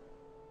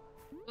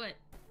 What?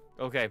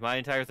 Okay, my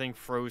entire thing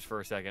froze for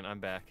a second. I'm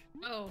back.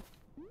 Oh.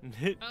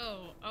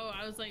 Oh,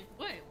 I was like,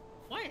 what?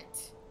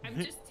 What? I'm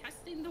just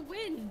testing the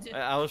wind.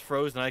 I was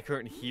frozen. I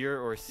couldn't hear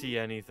or see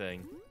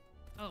anything.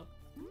 Oh.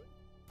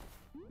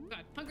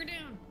 God, hunker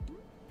down.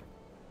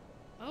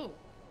 Oh.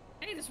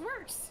 Hey, this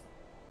works.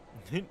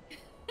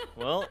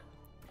 Well.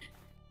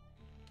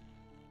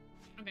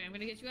 Okay, I'm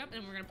gonna get you up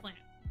and we're gonna plant.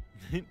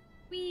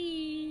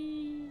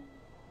 Whee!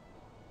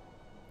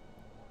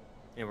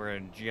 And we're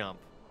gonna jump.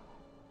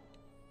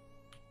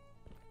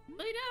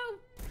 Lay down!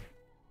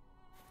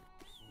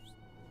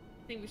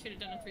 I think we should have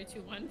done a 3,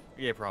 2, 1.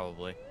 Yeah,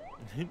 probably.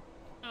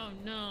 Oh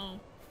no.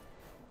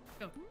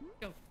 Go,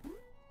 go.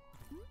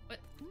 What?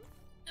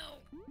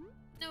 No.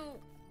 No.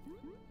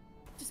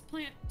 Just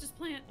plant,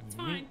 it's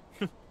fine.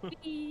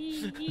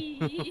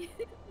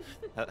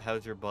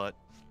 How's your butt?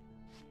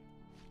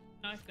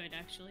 Not good,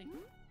 actually.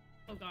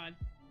 Oh god.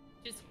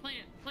 Just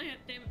plant,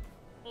 damn it.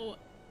 Oh,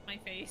 my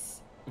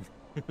face.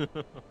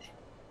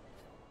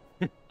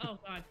 Oh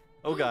god.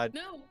 Oh god.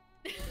 No!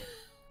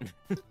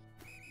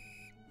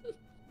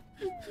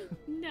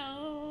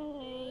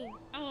 No!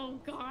 Oh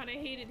god, I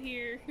hate it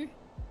here.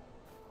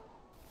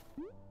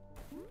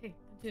 Okay,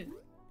 1, 2,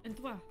 and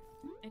 3,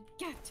 and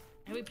 4,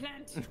 and we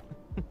plant.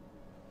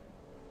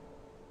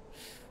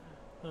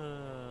 And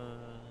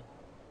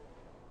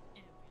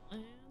we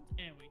land,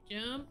 and we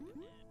jump, and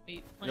we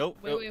plant. Nope,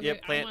 Wait,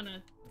 yep, plant. I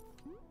wanna...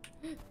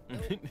 Nope,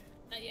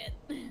 not yet.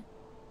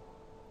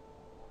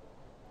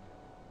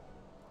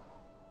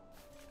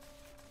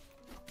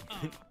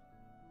 Oh.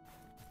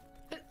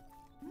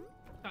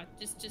 God,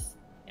 just,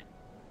 yeah.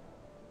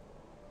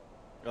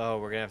 Oh,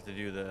 we're gonna have to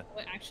do the...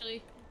 What,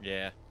 actually?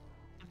 Yeah.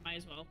 I might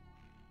as well.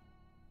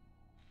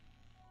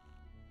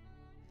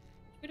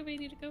 Where do we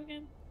need to go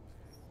again?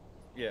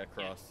 Yeah,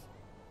 across.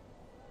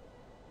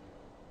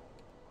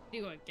 Yeah.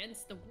 You go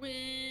against the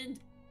wind.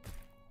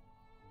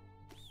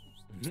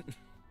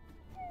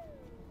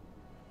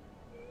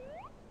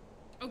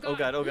 Oh god. Oh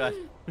god, oh god.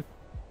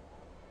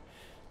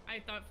 I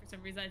thought for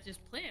some reason I'd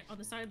just plant on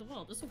the side of the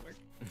wall. This will work.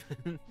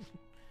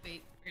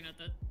 Wait, we're gonna have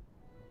to...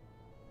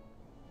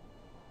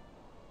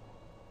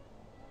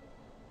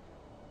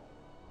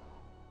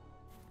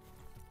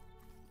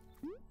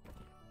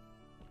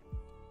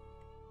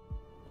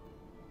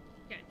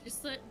 Yeah,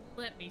 just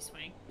let me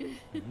swing.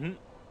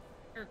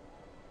 Or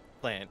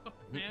Plant. oh,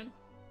 man.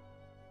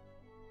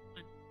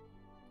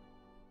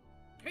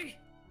 Hey.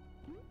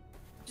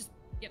 Just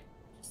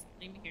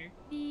leave me here.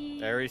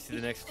 I already see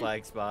the next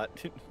flag spot.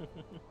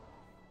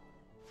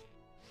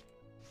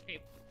 Okay.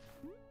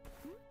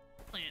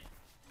 Plant.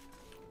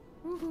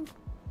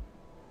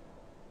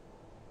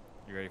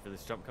 You ready for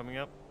this jump coming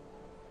up?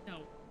 No.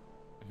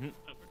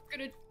 But we're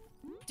gonna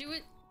do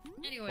it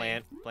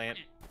anyway.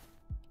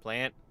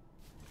 Plant.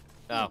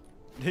 Oh.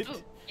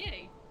 Oh,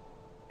 yay.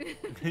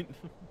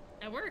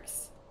 That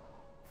works.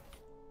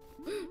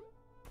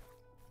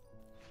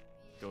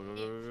 Go.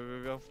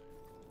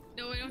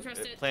 No, I don't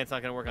trust it. Plant's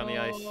not gonna work on the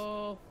ice.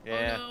 Oh,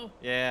 Yeah. oh no.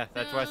 Yeah,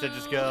 that's why I said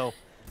just go.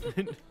 I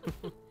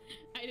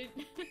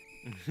didn't.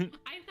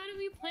 I thought if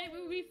we plant,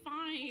 we would be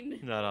fine.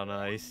 Not on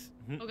ice.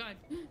 Oh god.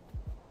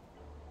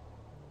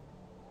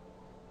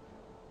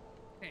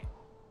 Okay.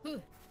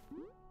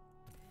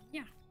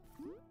 Yeah.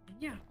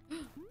 Yeah.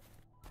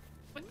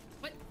 What?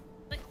 What?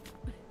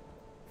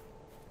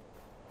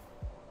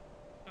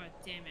 God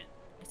damn it.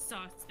 I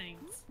saw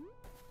things.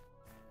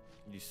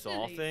 You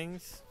saw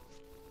things?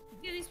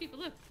 Yeah, these people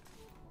look.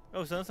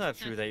 Oh, so that's not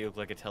true that you look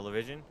like a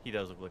television. He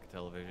does look like a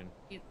television.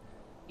 He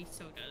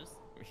so does.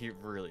 He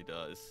really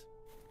does.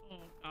 Oh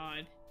god.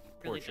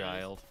 He Poor really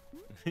child.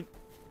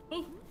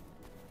 Oh.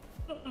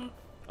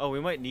 Oh, we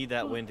might need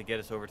that wind to get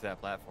us over to that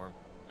platform.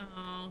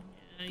 Oh,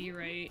 yeah, you're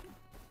right.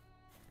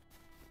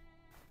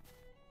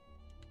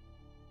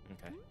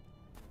 Okay.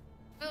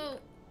 Oh,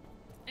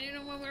 I didn't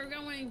know where we were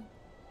going.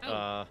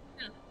 Oh.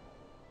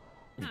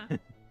 Huh.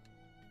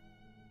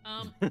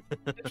 Huh.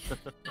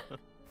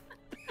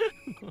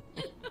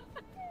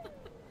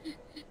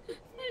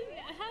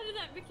 How did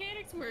that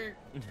mechanics work?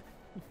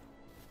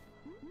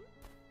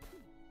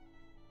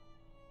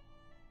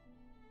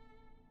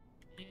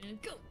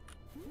 And go.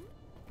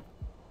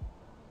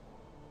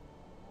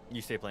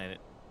 You stay planet.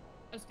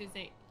 I was gonna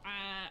say,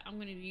 I'm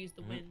gonna use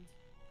the wind.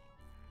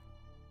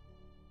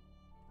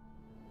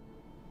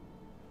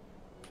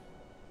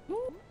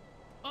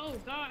 Oh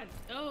god.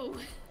 Oh.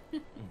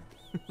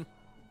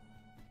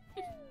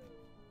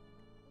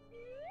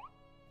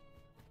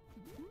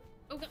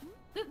 Oh god.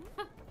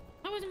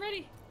 I wasn't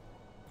ready.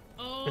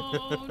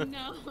 Oh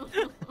no.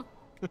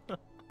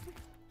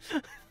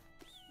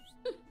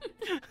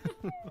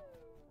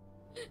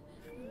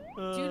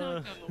 Do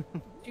not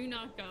go. Do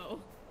not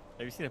go.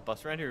 Have you seen a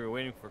bus around here? We're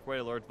waiting for quite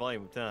a large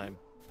volume of time.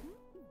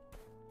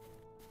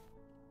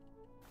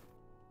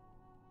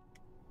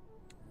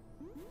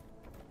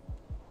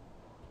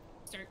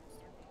 Start.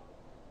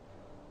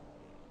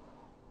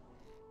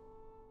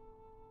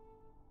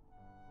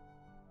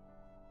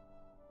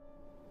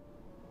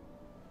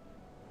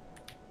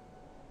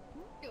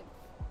 Go.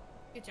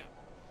 Good job.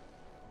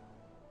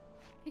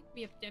 Pick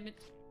me up, damn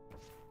it.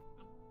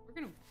 Oh, we're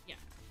gonna. Yeah.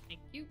 Thank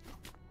you.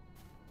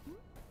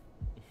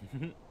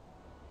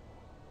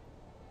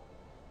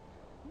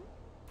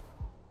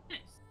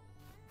 Nice.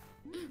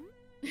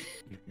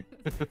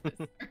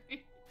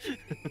 Sorry.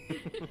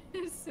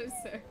 I'm so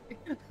sorry.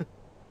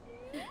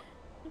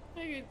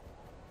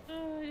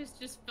 I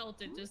just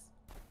felt it. Just.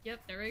 Yep.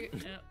 There we go.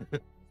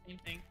 Yep. Same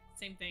thing.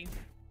 Same thing.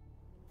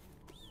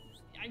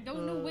 I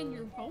don't know when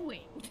you're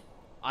going.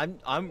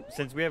 I'm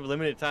since we have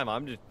limited time,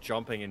 I'm just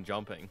jumping and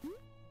jumping.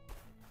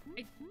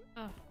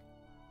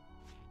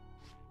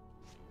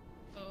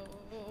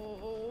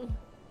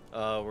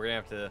 We're gonna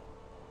have to.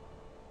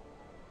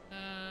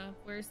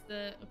 Where's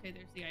the? Okay,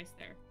 there's the ice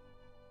there.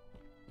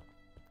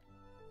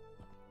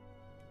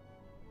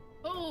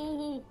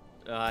 Oh.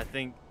 I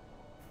think.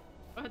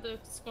 I have to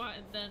squat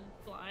and then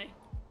fly.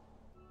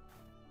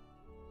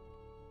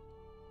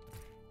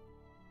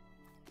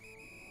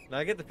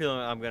 I get the feeling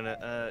I'm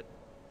gonna.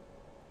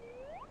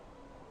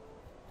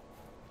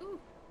 Ooh.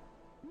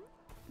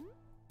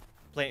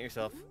 Plant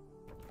yourself.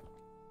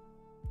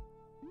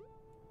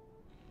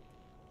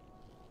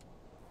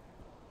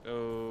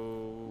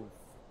 Oh.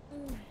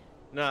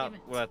 Not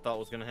what I thought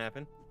was gonna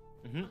happen.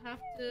 I'll have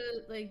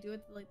to like do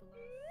it to, like the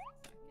last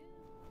second.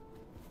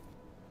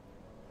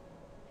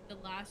 Like, the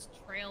last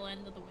trail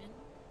end of the wind.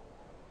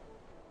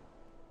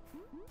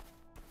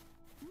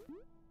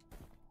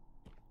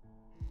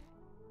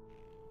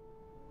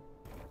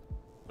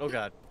 Oh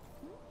god.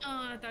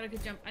 Oh, I thought I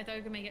could jump. I thought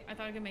I could make it. I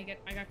thought I could make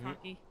it. I got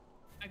cocky.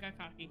 I got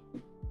cocky.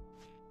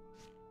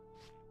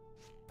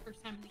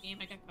 First time in the game,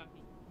 I got cocky.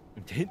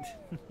 Did?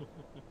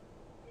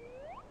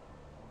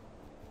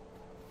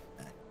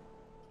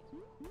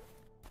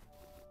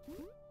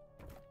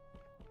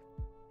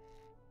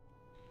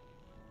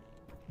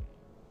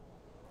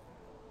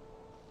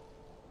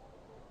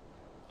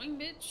 Swing,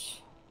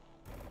 bitch.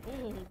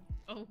 Oh,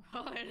 oh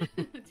god.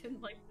 I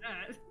didn't like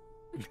that.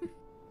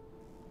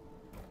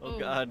 Oh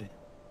god.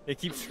 It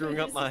keeps screwing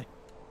up my...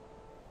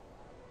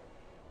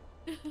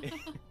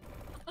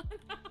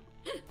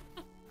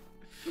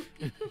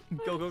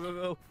 Go, go, go,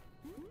 go.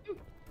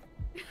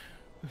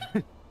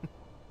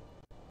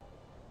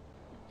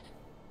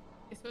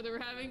 Guess what we're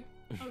having?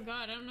 Oh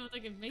god, I don't know if I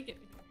can make it.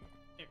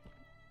 There.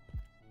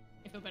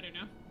 I feel better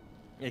now.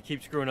 It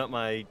keeps screwing up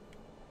my...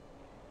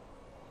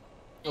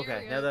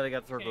 Okay, now that I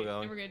got the circle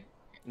going. We're good.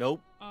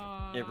 Nope.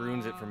 It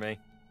ruins it for me.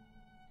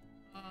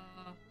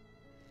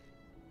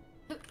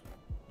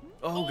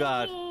 Oh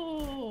god.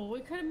 Oh,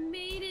 we could have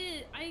made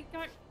it. I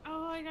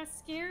got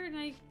scared and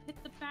I hit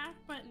the back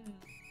button.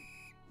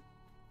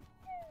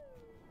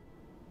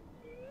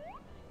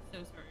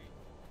 So sorry.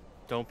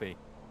 Don't be.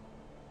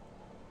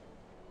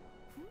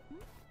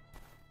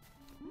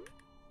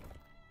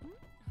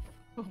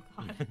 Oh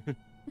god.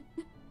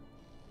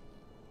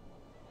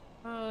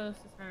 Oh, this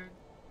is hard.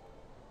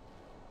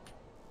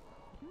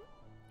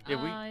 Yeah,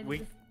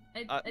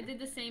 I did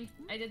the same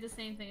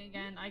thing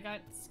again. I got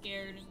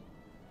scared and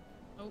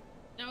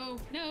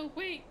no,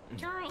 wait,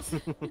 Charles.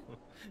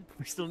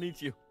 We still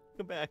need you.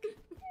 Come back.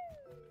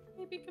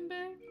 Maybe come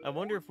back. I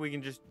wonder if we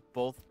can just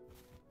both...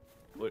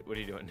 What are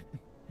you doing?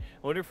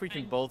 I wonder if we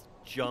can both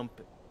jump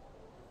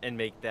and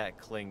make that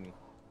cling.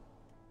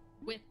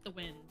 With the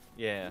wind.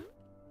 Yeah.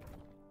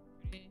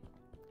 Okay.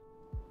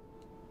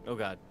 Oh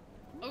god.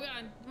 Oh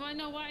god. Why?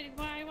 No, why?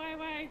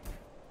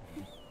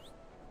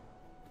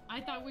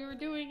 I thought we were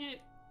doing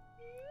it.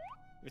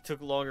 It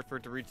took longer for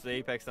it to reach the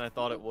apex than I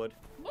thought it would.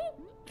 Oh!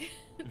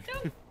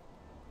 No!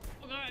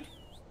 Oh god.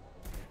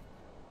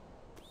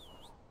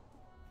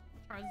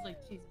 Charles is like,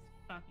 Jesus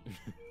fucking.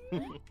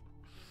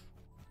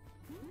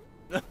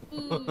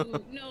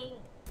 Ooh, no.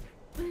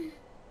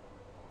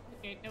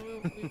 Okay, no,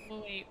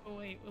 we'll wait.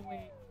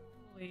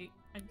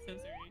 I'm so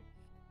sorry.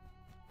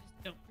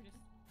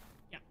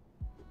 Yeah.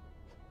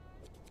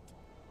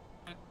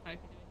 How can I do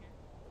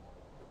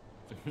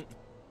it here?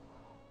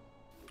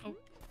 Oh.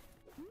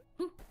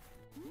 Whew.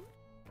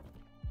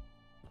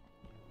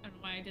 I don't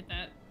know why I did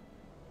that.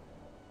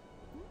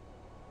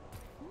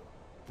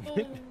 Oh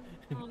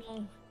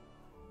no.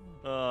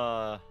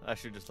 I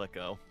should just let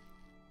go.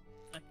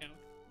 Let go.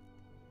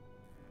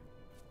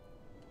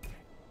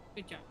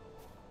 Good job.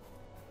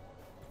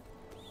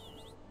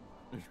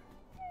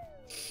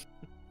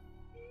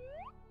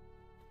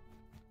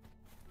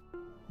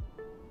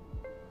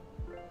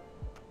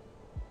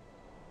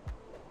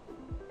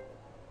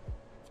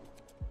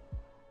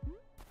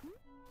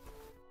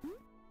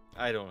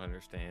 I don't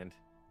understand.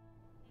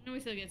 And we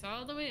still gets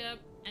all the way up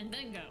and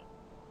then go.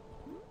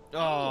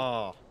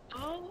 Oh.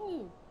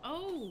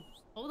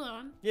 Hold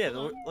on. Yeah,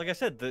 like I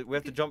said, we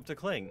have to jump to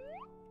cling.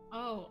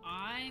 Oh,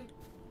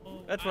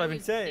 That's what I've been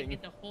saying.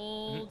 It's a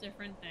whole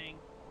different thing.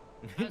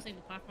 I was saying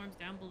the platform's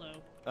down below.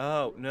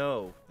 Oh,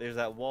 no. There's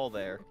that wall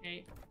there.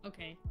 Okay.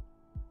 Okay.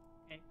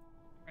 Okay.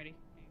 Ready. Okay.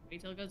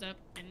 Wait till it goes up.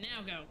 And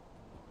now go.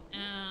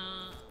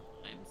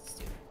 I'm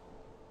stupid.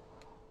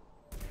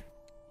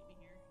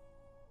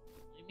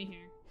 Leave me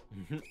here.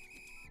 Leave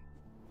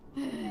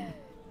me here.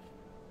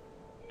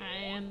 I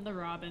am the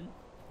Robin.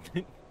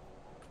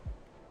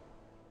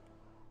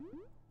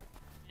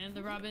 And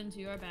the Robin to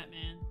your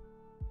Batman.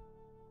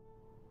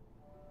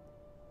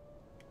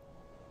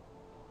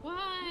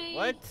 Why?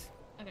 What?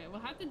 Okay, we'll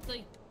have to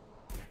like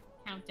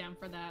count down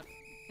for that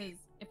because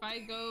if I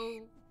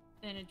go,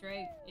 then a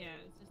Drake, yeah,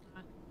 it's just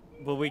not.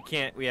 Well, we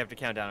can't. We have to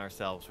count down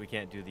ourselves. We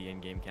can't do the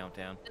in-game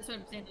countdown. That's what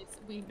I'm saying.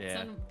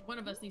 Yeah. One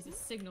of us needs a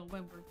signal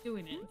when we're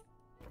doing it.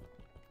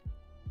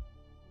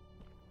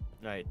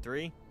 All right,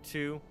 3,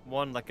 2,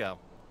 1, let go.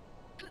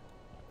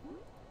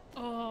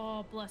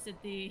 Oh, blessed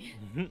thee.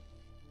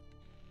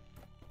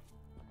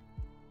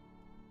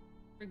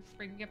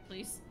 Bring me up,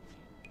 please.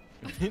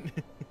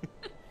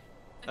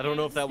 I don't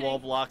know if that wall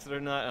blocks it or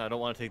not, and I don't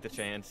want to take the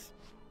chance.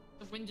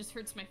 The wind just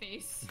hurts my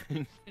face.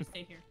 I'm gonna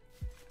stay here.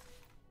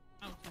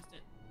 I don't trust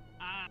it.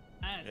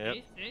 Yep.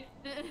 See?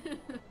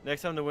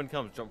 Next time the wind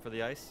comes, jump for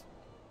the ice.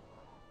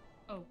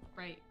 Oh,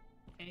 right.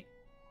 Okay.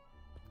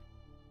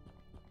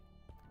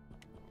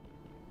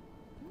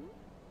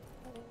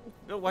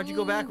 No, why'd you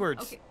go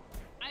backwards? Okay.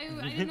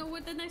 I didn't know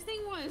what the next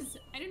thing was.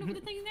 I didn't know what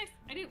the thing next.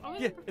 I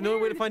wasn't Yeah, prepared. and the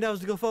only way to find out is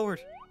to go forward.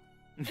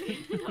 No,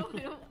 I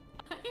don't.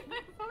 I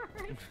went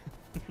forward.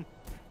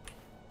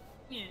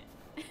 Yeah.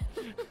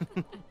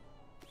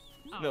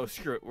 No,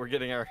 screw it. We're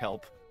getting our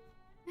help.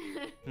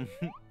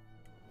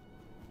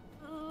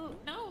 Oh,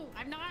 no,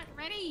 I'm not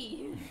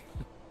ready.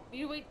 We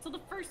need to wait till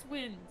the first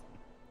wind.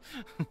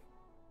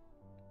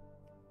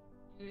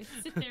 You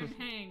sit there and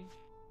hang.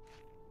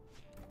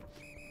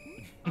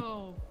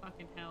 Oh,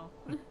 fucking hell.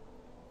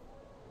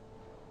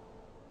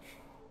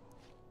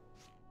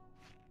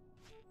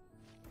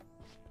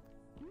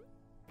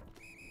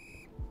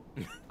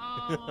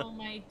 Oh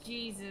my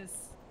Jesus.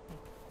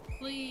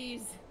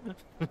 Please.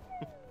 I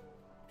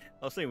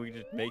was saying we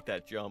could just make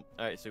that jump.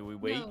 Alright, so we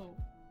wait. No.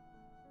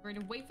 We're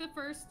gonna wait for the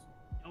first.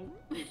 No.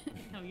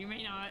 No, you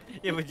may not.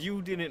 Yeah, but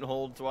you didn't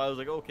hold, so I was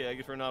like, okay, I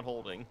guess we're not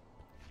holding.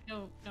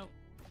 No, no.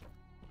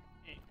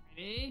 Okay,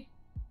 ready?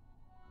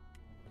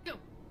 Go.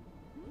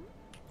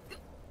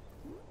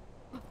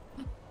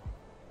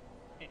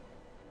 Okay.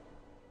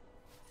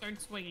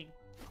 Start swinging.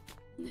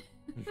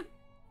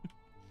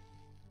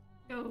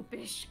 Go,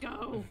 Bish,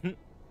 go.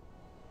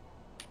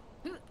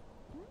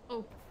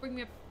 Oh, bring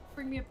me up.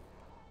 Bring me up.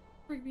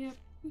 Bring me up.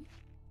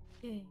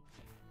 Yay.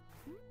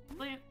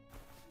 Plant.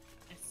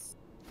 Yes.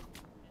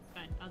 It's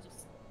fine. I'll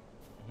just.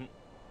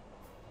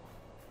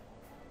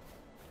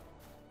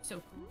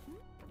 So cool.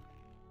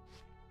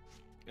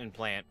 And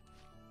plant.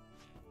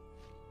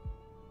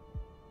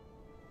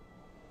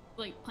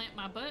 Like, plant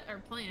my butt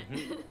or plant?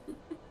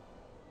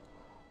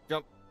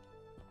 Jump.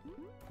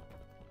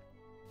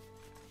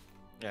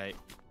 Alright.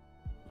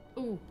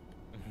 Ooh.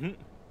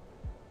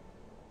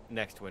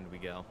 Next wind we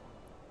go.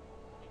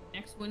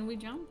 Next when we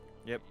jump?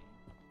 Yep.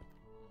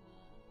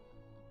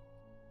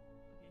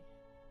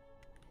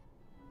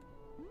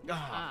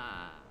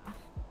 Ah.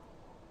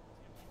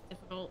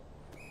 Difficult.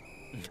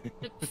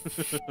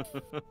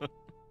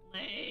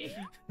 Lay.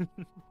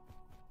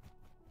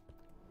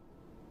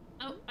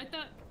 Oh,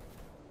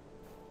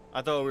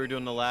 I thought we were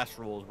doing the last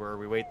rules where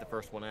we wait the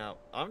first one out.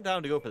 I'm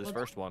down to go for this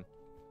first one.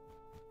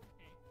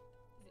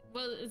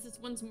 Well, this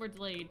one's more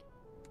delayed.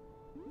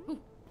 Ooh.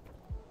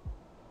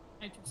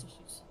 I have trust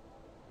issues.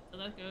 So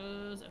that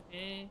goes,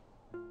 okay.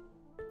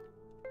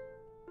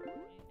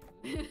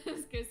 I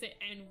was gonna say,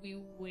 and we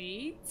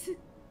wait.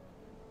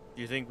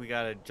 Do you think we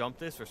gotta jump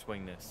this or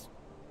swing this?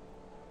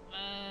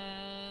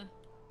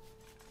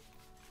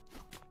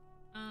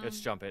 Let's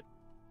jump it.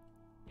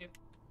 Yep.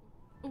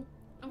 Oh,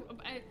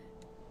 I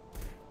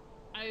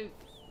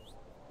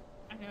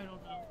don't know.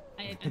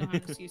 I don't have an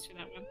excuse for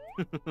that one.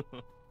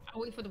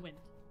 I'll wait for the wind.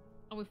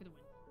 I'll wait for the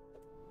wind.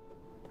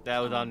 That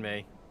was on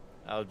me.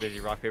 I was busy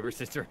rock, paper,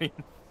 scissoring.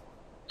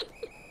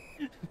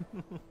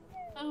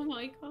 Oh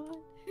my god.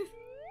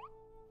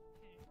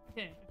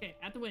 Okay,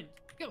 at the wind.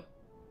 Go.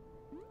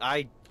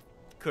 I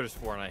could have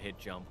sworn I hit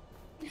jump.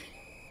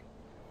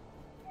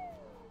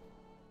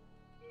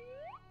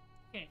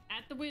 Okay,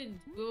 at the wind,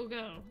 we'll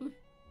go.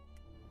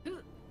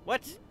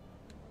 What?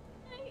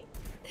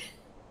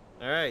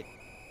 Alright.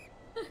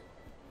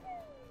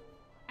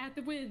 At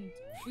the wind,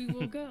 we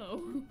will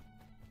go.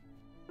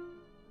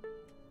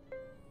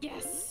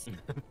 Yes!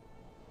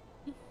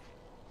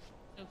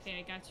 Okay,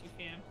 I got you,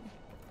 fam.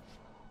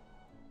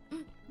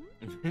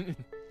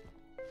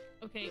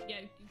 Okay,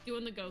 yeah,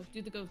 doing the go.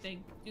 Do the go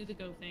thing. Do the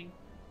go thing.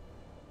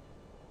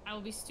 I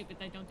will be stupid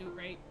that I don't do it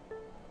right.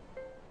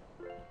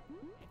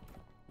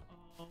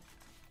 Oh,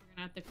 we're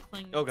gonna have to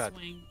cling and God.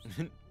 swing.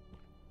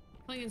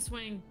 Cling and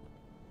swing.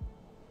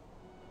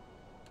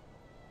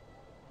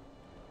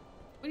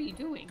 What are you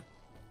doing?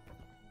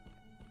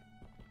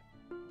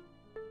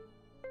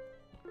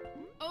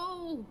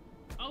 Oh!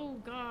 Oh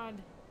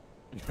God.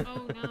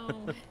 Oh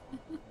no.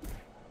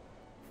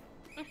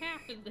 What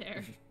happened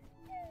there?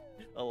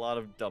 A lot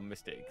of dumb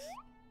mistakes.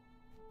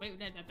 Wait,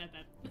 that.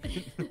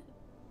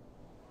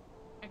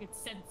 I could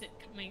sense it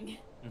coming.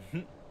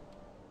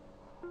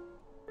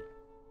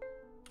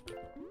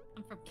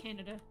 I'm from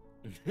Canada.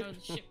 I know how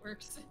this shit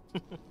works.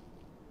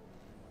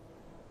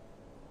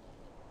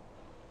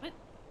 What?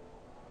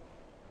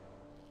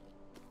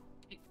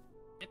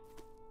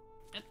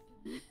 Yep.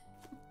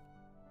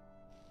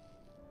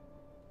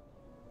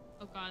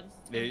 Oh God, this is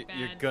gonna be bad.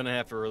 You're gonna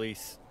have to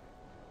release.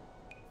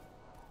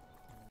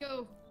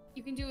 Go.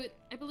 You can do it.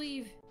 I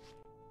believe.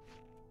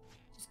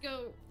 Just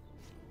go.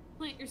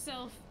 Plant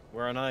yourself.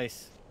 We're on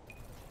ice.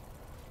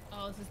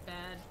 Oh, this is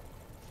bad.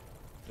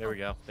 There we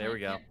go. There we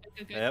go.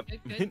 Good, Yep.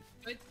 good.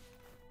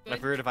 I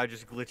figured if I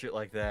just glitch it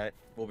like that,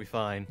 we'll be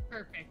fine.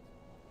 Perfect.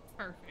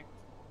 Perfect.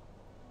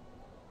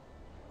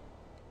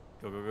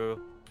 Go, go,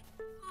 go.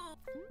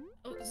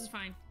 Oh, this is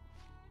fine.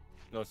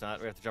 No, it's not.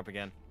 We have to jump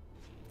again.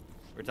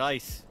 We're to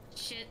ice.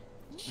 Shit.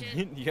 Shit.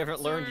 You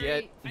haven't learned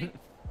yet.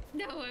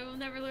 No, I will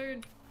never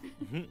learn.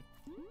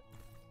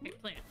 Okay,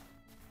 plant.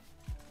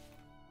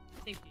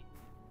 Safety.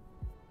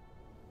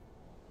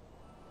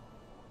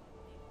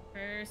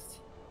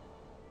 First.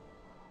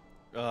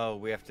 Oh,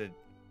 we have to.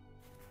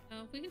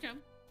 Oh, we can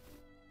jump.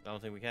 I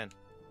don't think we can.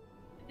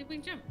 I think we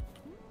can jump.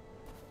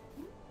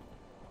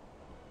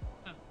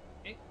 Oh,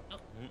 okay. Oh.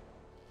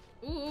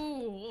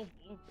 Ooh.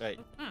 Right.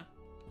 Oh, huh.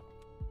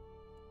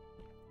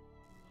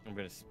 I'm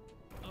gonna.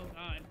 Oh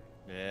God.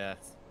 Yeah.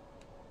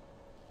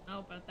 How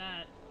about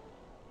that?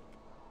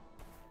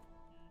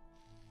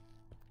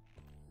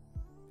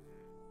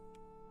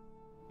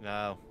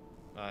 No.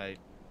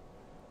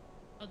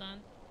 Hold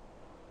on.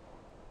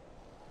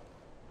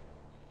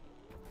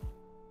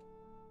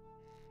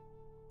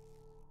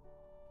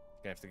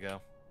 I have to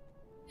go.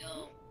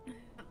 No.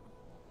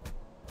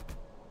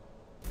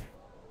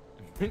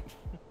 Thank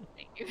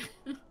you.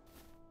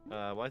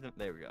 Why isn't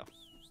there we go.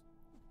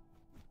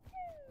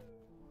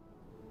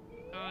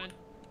 God.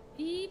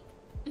 Beep.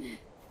 It's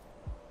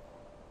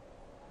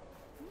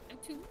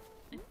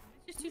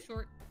just too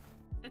short.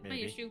 That's Maybe.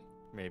 my issue.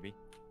 Maybe.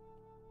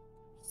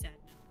 Sad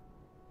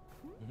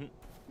now.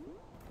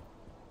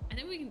 I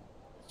think we can.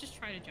 Let's just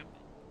try to jump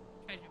it.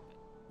 Try to jump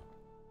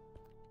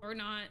it. Or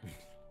not.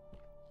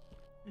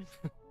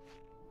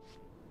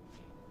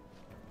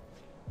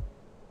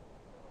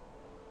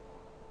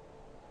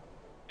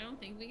 I don't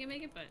think we can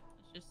make it, but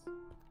let's just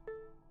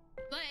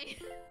play.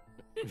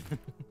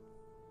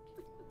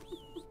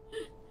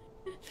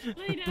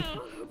 Play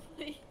now,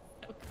 please.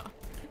 Oh God.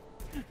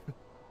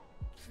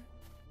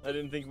 I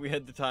didn't think we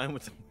had the time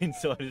with the wind,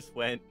 so I just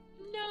went.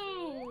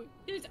 No,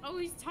 there's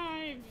always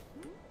time.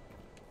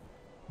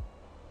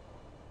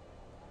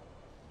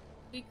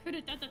 We could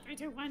have done the 3,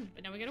 2, 1,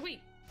 but now we gotta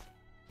wait.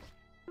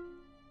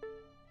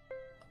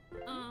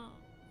 Oh.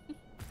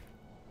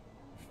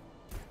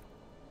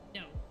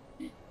 No.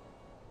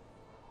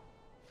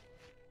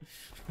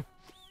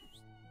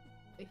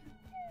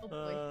 Oh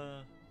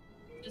boy.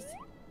 Just.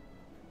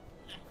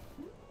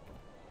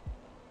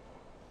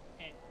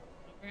 Okay,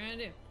 what we're gonna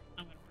do?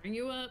 I'm gonna bring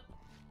you up,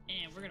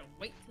 and we're gonna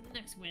wait till the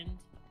next wind.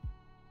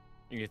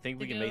 You think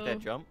we can make that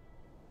jump?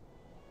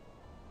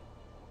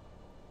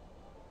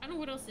 I don't know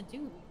what else to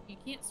do. You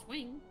can't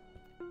swing.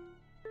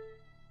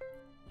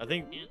 I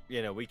think,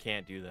 you know, we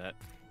can't do that.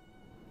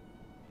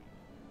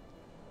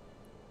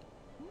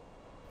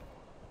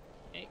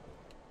 Okay.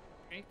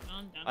 Okay,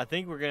 calm down. I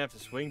think we're gonna have to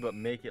swing, but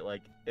make it,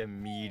 like,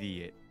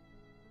 immediate.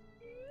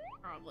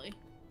 Probably.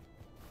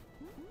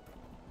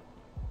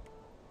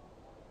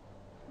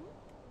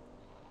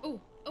 Oh,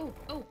 oh,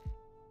 oh.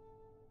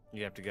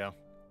 You have to go.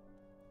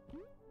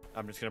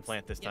 I'm just gonna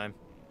plant this time.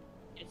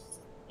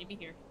 Just leave me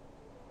here.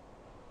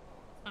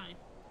 It's fine.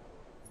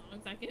 As long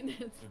as I can.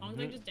 As long as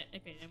I just.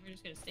 Okay, then we're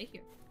just gonna stay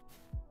here.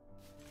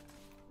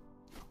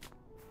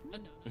 Oh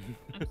no,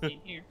 I'm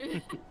staying here.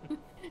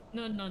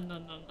 No.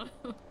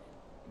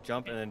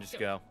 Jump and then just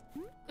go.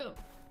 Go.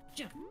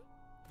 Jump.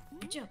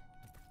 Jump.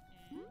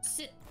 And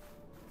sit.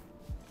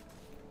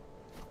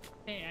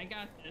 Hey, I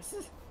got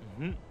this.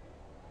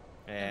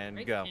 And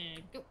right, go.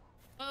 And go.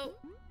 Oh.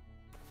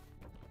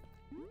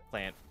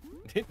 Plant.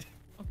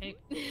 Okay.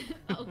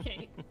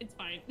 Okay, it's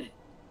fine.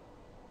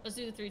 Let's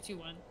do the 3, 2,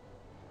 1.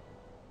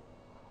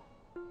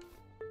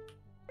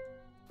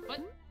 What?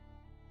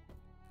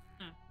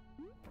 Huh.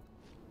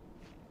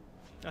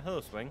 Oh,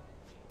 hello, swing.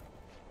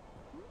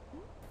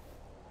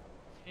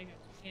 Okay, I got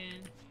you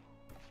again.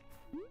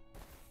 I don't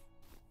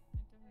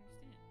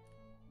understand.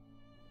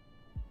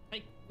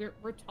 Like,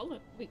 we're taller.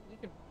 We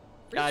could.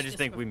 I just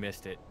think we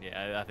missed it.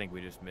 Yeah, I think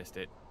we just missed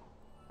it.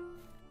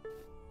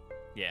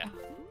 Yeah. Oh,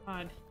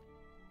 God.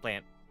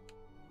 Plant.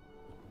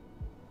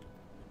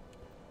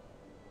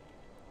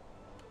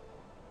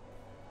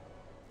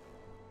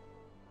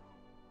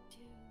 Two,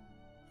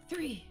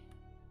 3.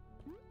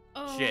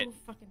 Oh, shit.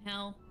 Fucking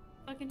hell.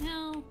 Fucking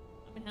hell.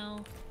 Fucking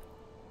hell.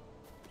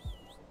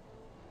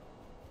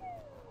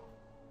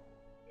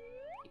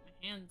 Keep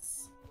my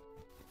hands.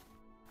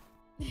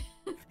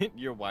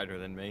 You're wider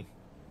than me.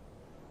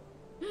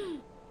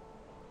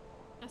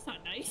 That's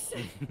not nice.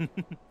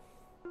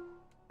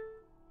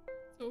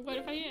 So what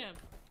if I am?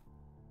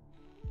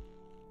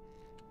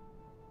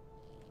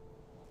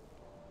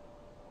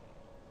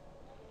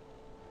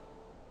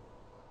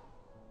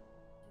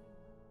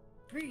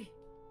 Free.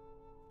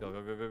 Go,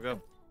 go, go, go,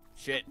 go.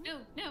 Shit. No,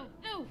 no,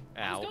 no.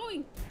 Ow. I was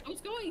going. I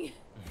was going.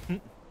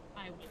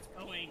 I was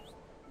going.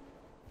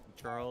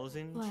 Charles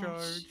in Flash.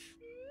 charge.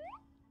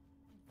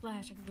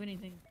 Flash, I can do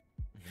anything.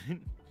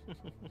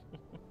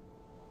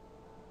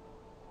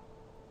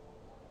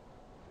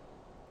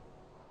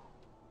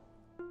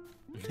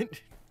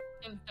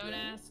 Don't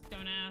ask.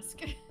 Don't ask.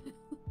 So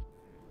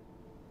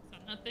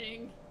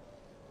nothing.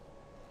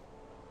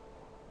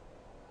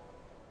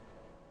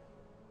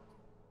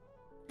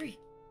 Free.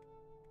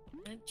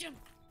 And jump.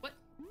 What?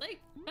 Like?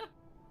 Ah.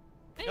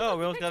 Hey, Oh, look,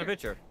 we almost got a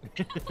picture.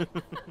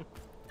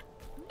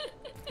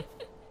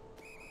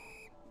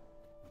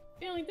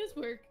 Feeling like this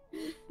work.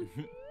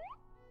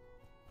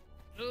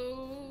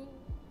 Oh.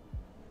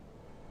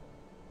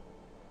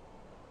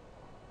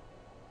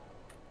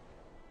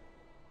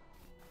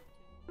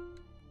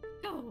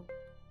 Go.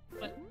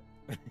 What?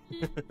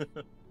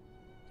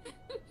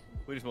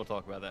 We just won't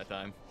talk about that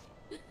time.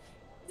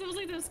 It was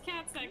like those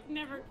cats that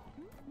never.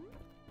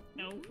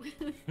 No.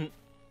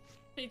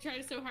 They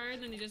try so hard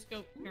and then they just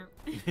go.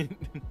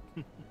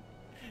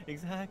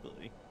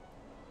 Exactly.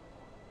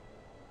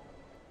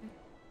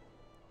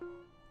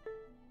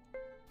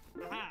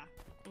 Ah.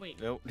 Wait.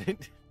 Nope.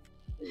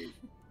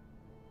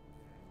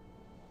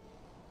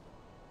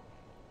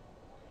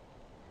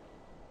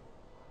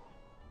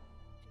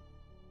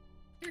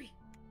 3.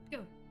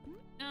 Go.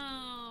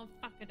 No.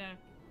 Fuck a duck.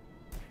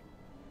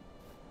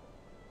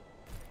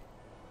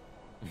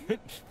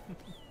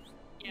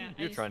 Yeah.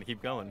 You're trying to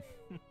keep going.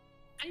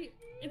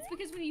 It's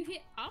because when you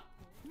hit up,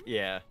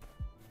 Yeah.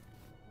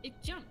 it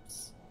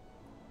jumps.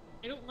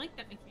 I don't like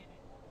that mechanic.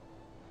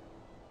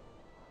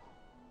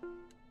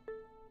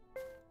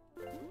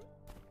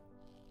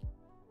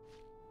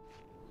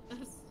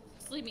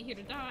 Just leave me here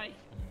to die.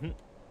 I'll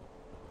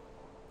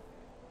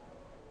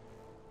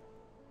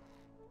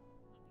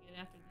get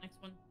after the next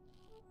one.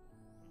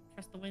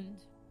 Trust the wind.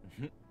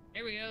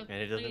 There we go.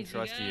 And it doesn't Please,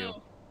 trust you.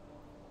 go.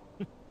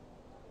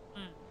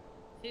 1,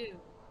 2,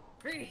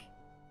 3.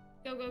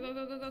 Go, go, go,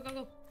 go, go, go, go,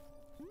 go.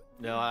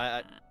 No,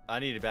 I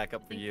need to back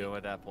up for you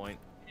at that point.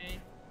 Okay.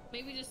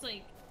 Maybe just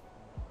like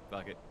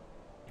Fuck it.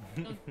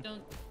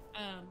 don't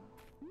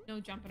no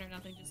jumping or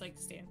nothing, just like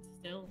stand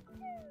still.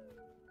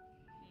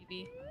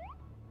 Maybe.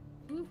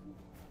 Ooh.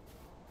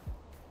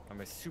 I'm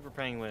a super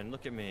penguin.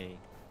 Look at me.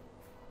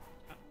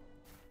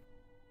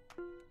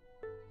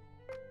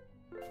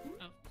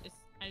 Oh, just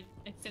I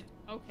said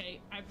okay.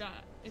 I'm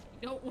not. If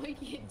you don't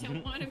like it,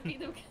 don't want to be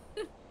the.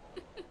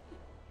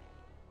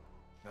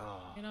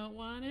 Oh. You don't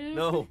want to.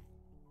 No.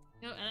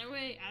 No, other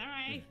way, other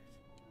way.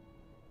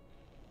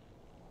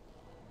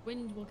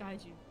 Wind will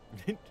guide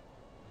you.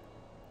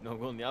 No, I'm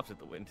going the opposite of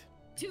the wind.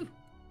 2.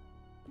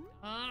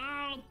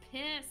 Oh,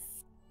 piss.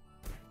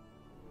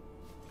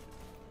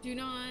 Do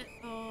not.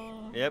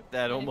 Oh. Yep,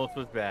 that almost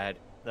was bad.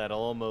 That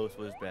almost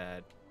was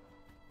bad.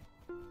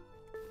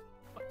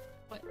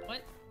 What?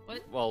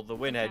 Well, the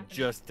wind What's had happening?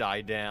 just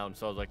died down,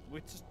 so I was like,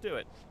 let's just do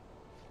it.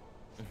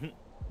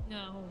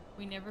 No,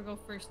 we never go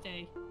first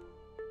day.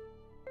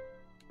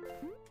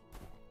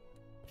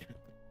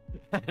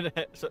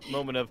 So,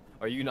 moment of,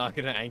 are you not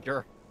gonna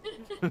anchor?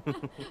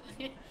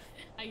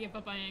 I give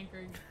up on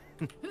anchoring.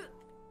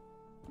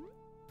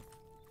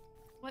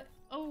 What?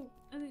 Oh,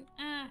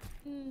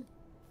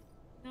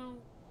 no,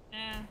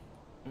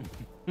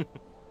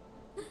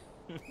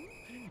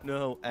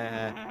 No,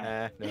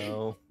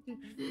 no.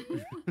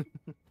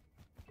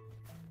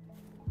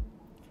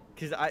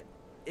 Cause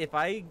if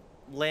I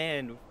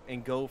land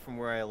and go from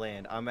where I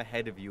land, I'm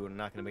ahead of you and I'm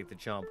not gonna make the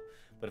jump.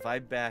 But if I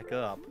back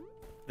up,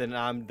 then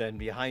I'm then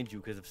behind you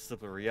because of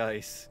slippery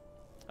ice.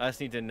 I just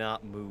need to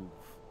not move.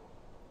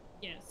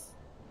 Yes.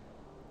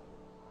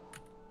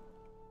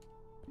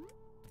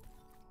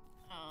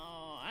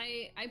 Oh,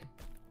 I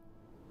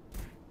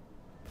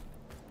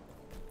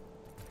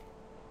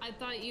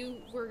thought you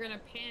were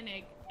gonna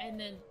panic and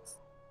then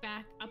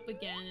back up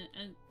again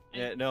and.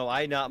 Yeah, no,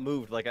 I not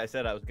moved. Like I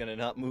said, I was gonna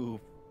not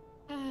move.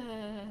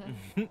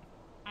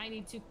 I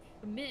need to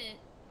commit.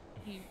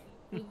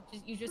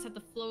 You just have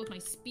to flow with my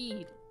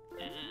speed.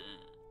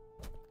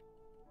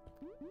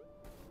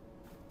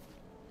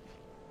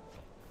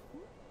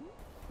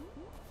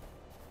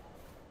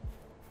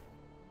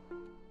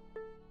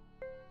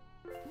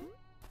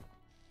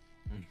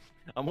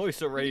 I'm always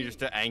so ready just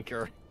to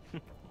anchor.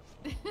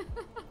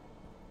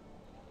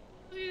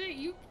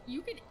 You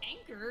can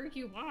anchor if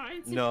you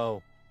want.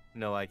 No,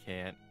 I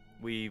can't.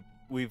 We've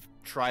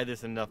tried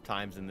this enough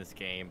times in this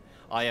game.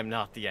 I am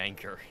not the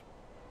anchor.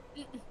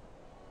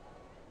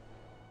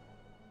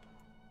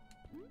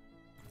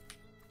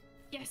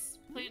 Yes,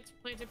 plant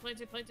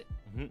it.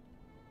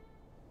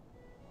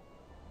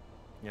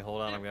 Yeah,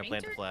 hold on. Is that I'm a gonna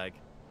plant the painter? flag.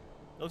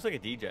 Looks like a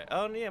DJ.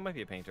 Oh, yeah, it might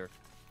be a painter.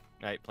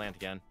 All right, plant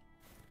again.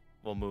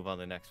 We'll move on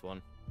to the next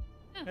one.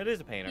 Oh, That is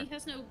a painter. He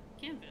has no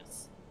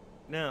canvas.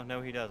 No,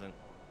 no, he doesn't.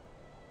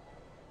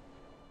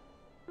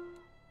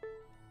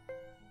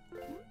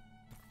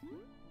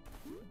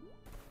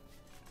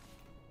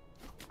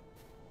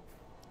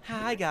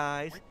 Hi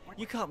guys!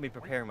 You caught me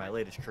preparing my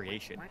latest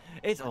creation.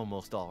 It's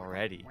almost all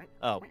ready.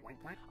 Oh,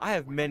 I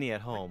have many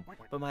at home,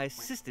 but my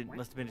assistant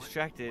must have been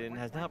distracted and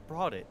has not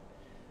brought it.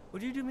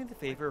 Would you do me the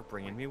favor of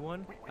bringing me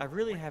one? I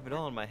really have it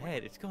all in my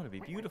head. It's going to be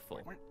beautiful.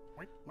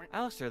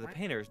 Alistair, the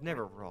painter, is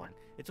never wrong.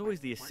 It's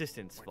always the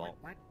assistant's fault.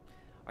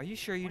 Are you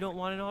sure you don't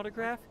want an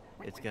autograph?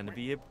 It's going to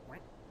be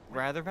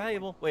rather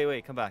valuable.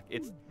 Wait, come back.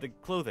 It's the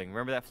clothing.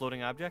 Remember that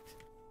floating object?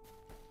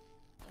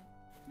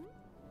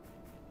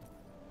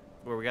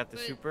 Where we got the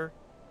super?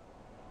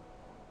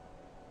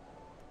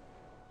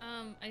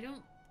 I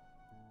don't...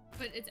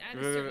 But it's at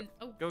a Go, certain...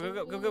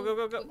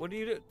 go. What do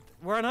you do?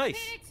 We're on ice.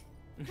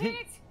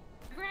 Panicked!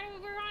 We're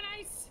on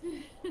ice!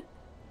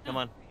 Come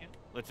on.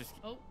 Let's just...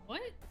 Oh,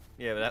 what?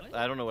 Yeah, but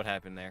I don't know what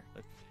happened there.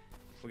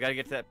 We gotta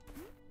get to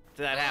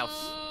that house.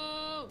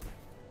 Oh!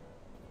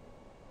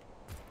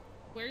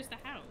 Where's the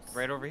house?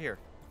 Right over here.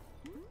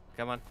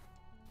 Come on.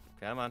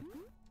 Come on.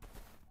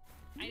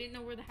 I didn't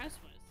know where the house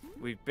was.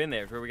 We've been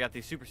there. It's where we got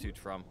these super suits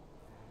from.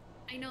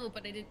 I know,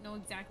 but I didn't know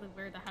exactly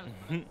where the house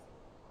was.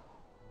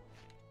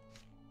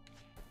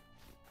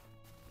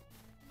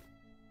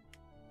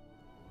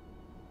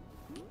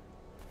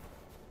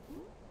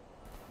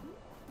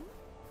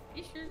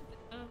 You sure?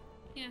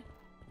 Yeah.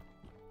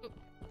 Oh,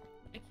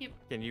 I can't.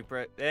 Can you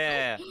press?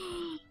 Yeah.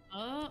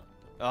 Oh.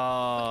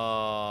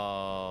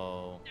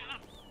 Oh.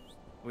 Stop.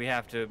 We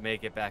have to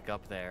make it back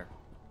up there.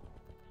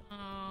 Oh,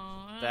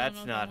 I don't That's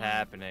know not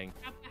happening.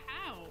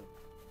 How?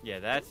 Yeah,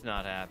 that's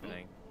not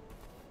happening.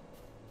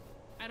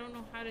 I don't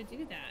know how to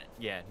do that.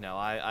 Yeah, no,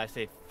 I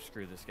say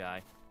screw this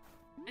guy.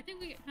 I think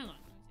we... Hold on.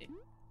 Let me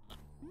see.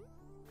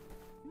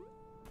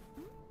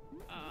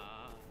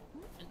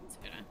 It's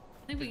gonna...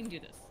 I think we can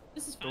do this.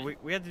 This is fine.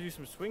 But we had to do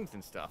some swings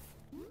and stuff.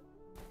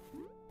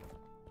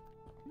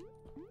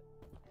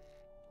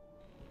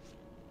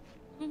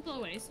 Don't blow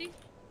away, see?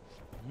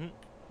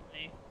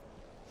 Okay.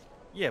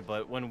 Yeah,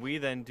 but when we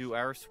then do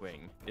our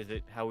swing, is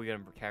it how are we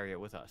gonna carry it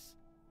with us?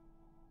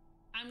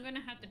 I'm gonna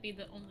have to be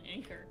the only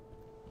anchor.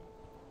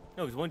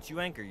 No, because once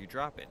you anchor, you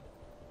drop it.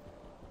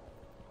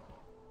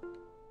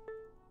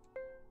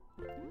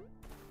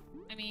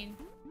 I mean,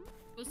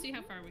 we'll see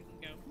how far we can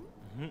go.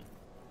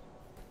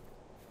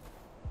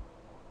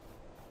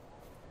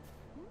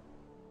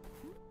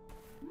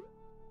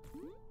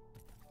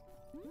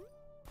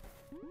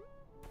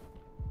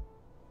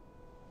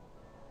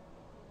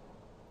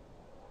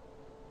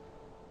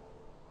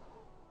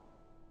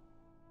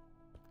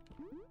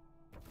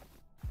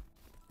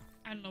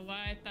 I don't know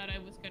why I thought I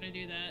was gonna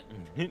do that.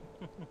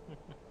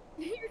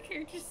 Your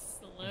character's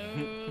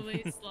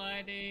slowly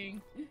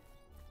sliding.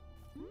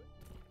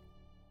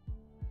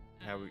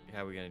 How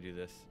are we gonna do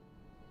this?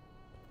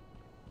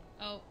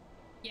 Oh,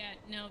 yeah,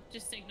 no,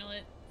 just signal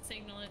it.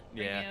 Signal it.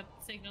 Bring me up.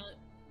 Signal it.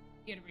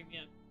 You gotta bring me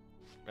up.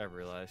 I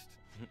realized.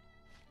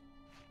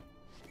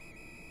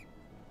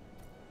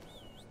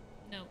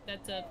 No,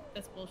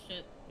 that's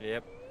bullshit.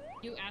 Yep.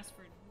 You asked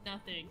for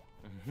nothing.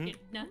 Get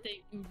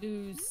nothing, you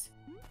lose.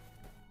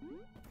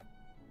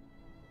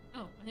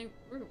 Oh, I think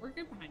we're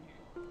good behind here.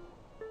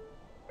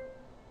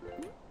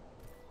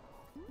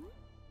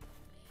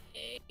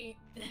 Hey.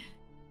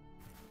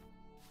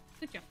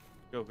 Good job.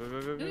 Go.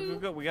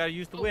 We gotta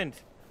use the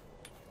wind.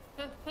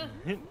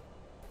 And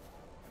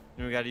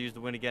we gotta use the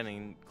wind again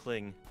and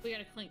cling. We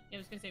gotta cling. I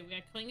was gonna say, we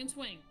gotta cling and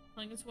swing.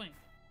 Cling and swing.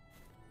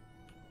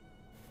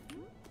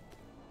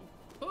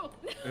 Oh!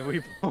 And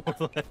we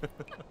both.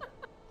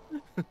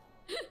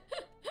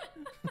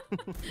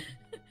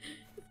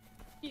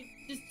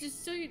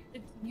 just so you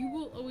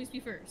will always be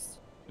first.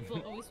 You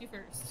will always be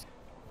first.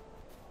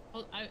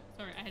 Oh,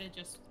 sorry. I had to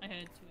adjust.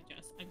 I'm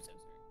so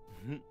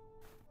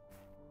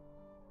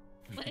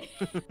sorry.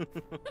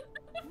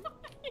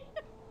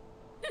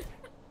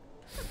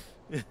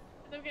 It's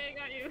okay, I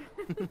got you.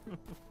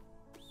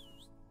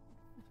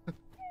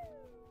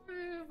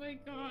 Oh my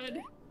god.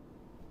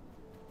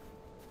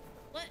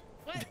 What?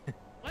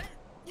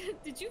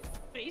 Did you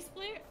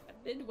faceplay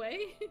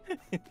midway?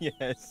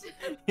 Yes.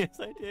 Yes,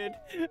 I did.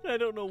 I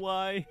don't know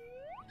why. I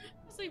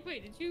was like,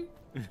 wait, did you?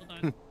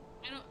 Hold on.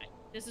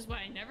 This is why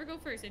I never go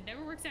first. It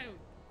never works out.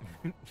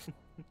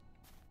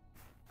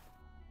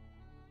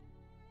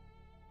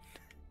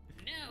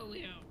 No,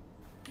 we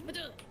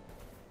don't.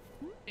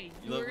 Hey,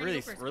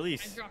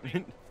 Release. I'm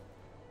dropping.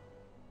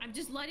 I'm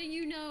just letting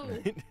you know.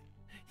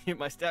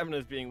 My stamina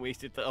is being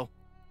wasted, though.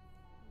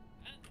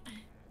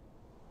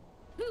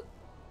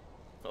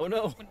 Oh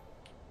no!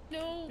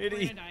 No, Itty.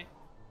 we're gonna die.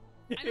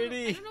 I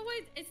don't know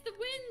why. It's the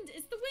wind.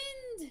 It's the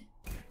wind.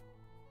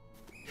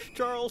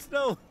 Charles,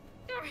 no!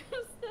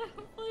 Charles, no,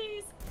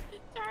 please.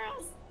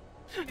 Charles.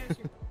 I got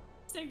you.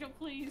 Signal,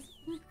 please.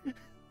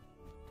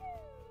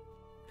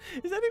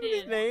 Is that even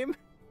his name?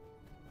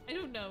 I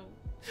don't know.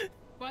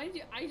 Why did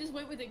you? I just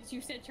went with it because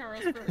you said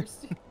Charles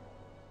first.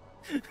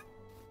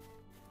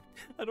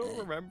 I don't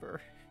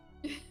remember.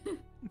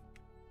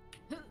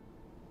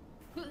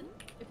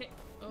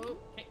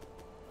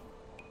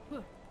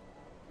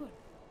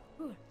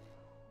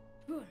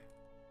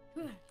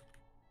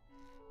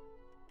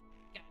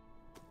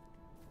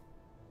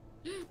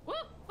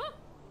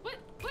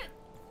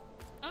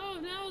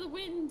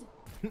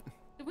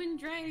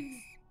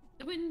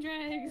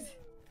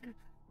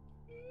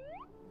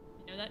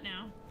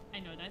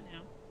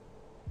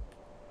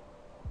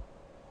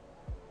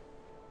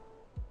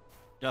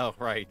 Oh,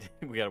 right.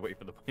 We gotta wait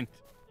for the wind.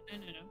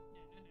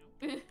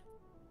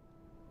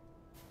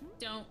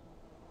 No.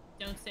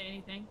 Don't say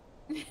anything.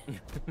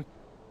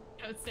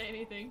 Don't say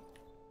anything.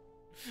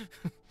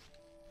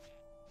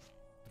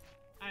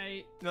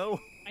 No.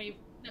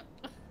 No.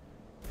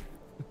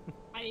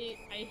 I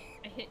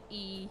hit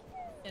E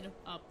instead of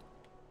up.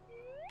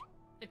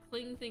 The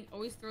cling thing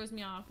always throws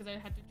me off because I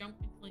had to jump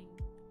and cling.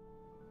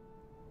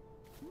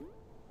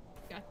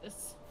 Got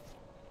this.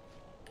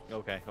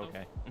 Okay. Oh.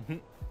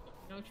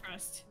 No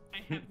trust.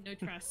 I have no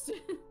trust.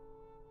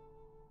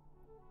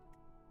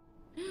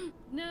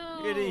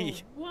 No.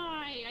 Itty.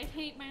 Why? I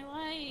hate my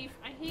life.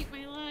 I hate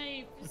my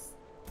life.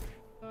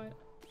 God.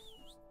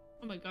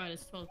 Oh my god,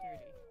 it's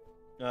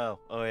 12:30.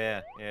 Oh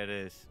yeah, it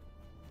is.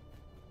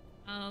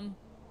 Do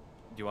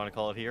you want to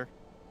call it here?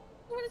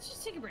 Well, let's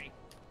just take a break.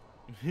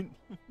 Good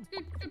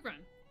run.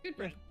 Good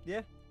run.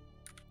 Yeah.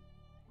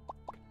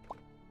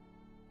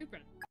 Good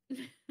run.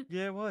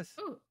 Yeah, it was.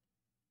 Oh,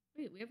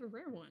 wait, we have a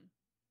rare one.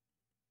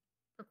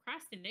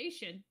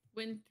 Procrastination.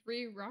 Win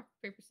 3 rock,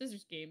 paper,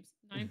 scissors games.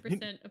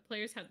 9% of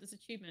players have this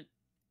achievement.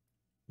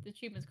 The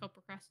achievement's called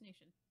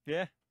procrastination.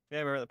 Yeah, I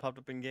remember that popped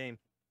up in game.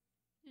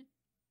 Yeah.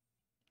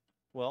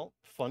 Well,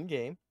 fun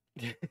game.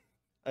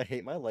 I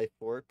hate my life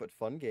for it, but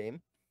fun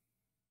game.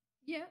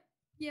 Yeah.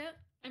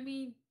 I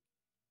mean,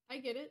 I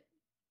get it.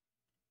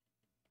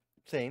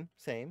 Same.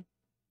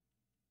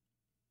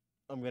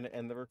 I'm gonna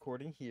end the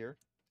recording here.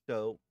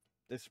 So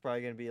this is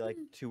probably gonna be like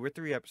 2 or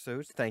 3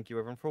 episodes. Thank you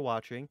everyone for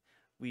watching.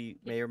 We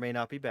may or may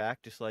not be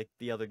back, just like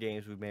the other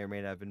games we may or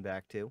may not have been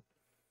back to.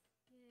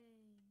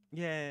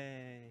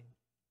 Yay!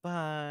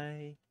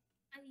 Bye!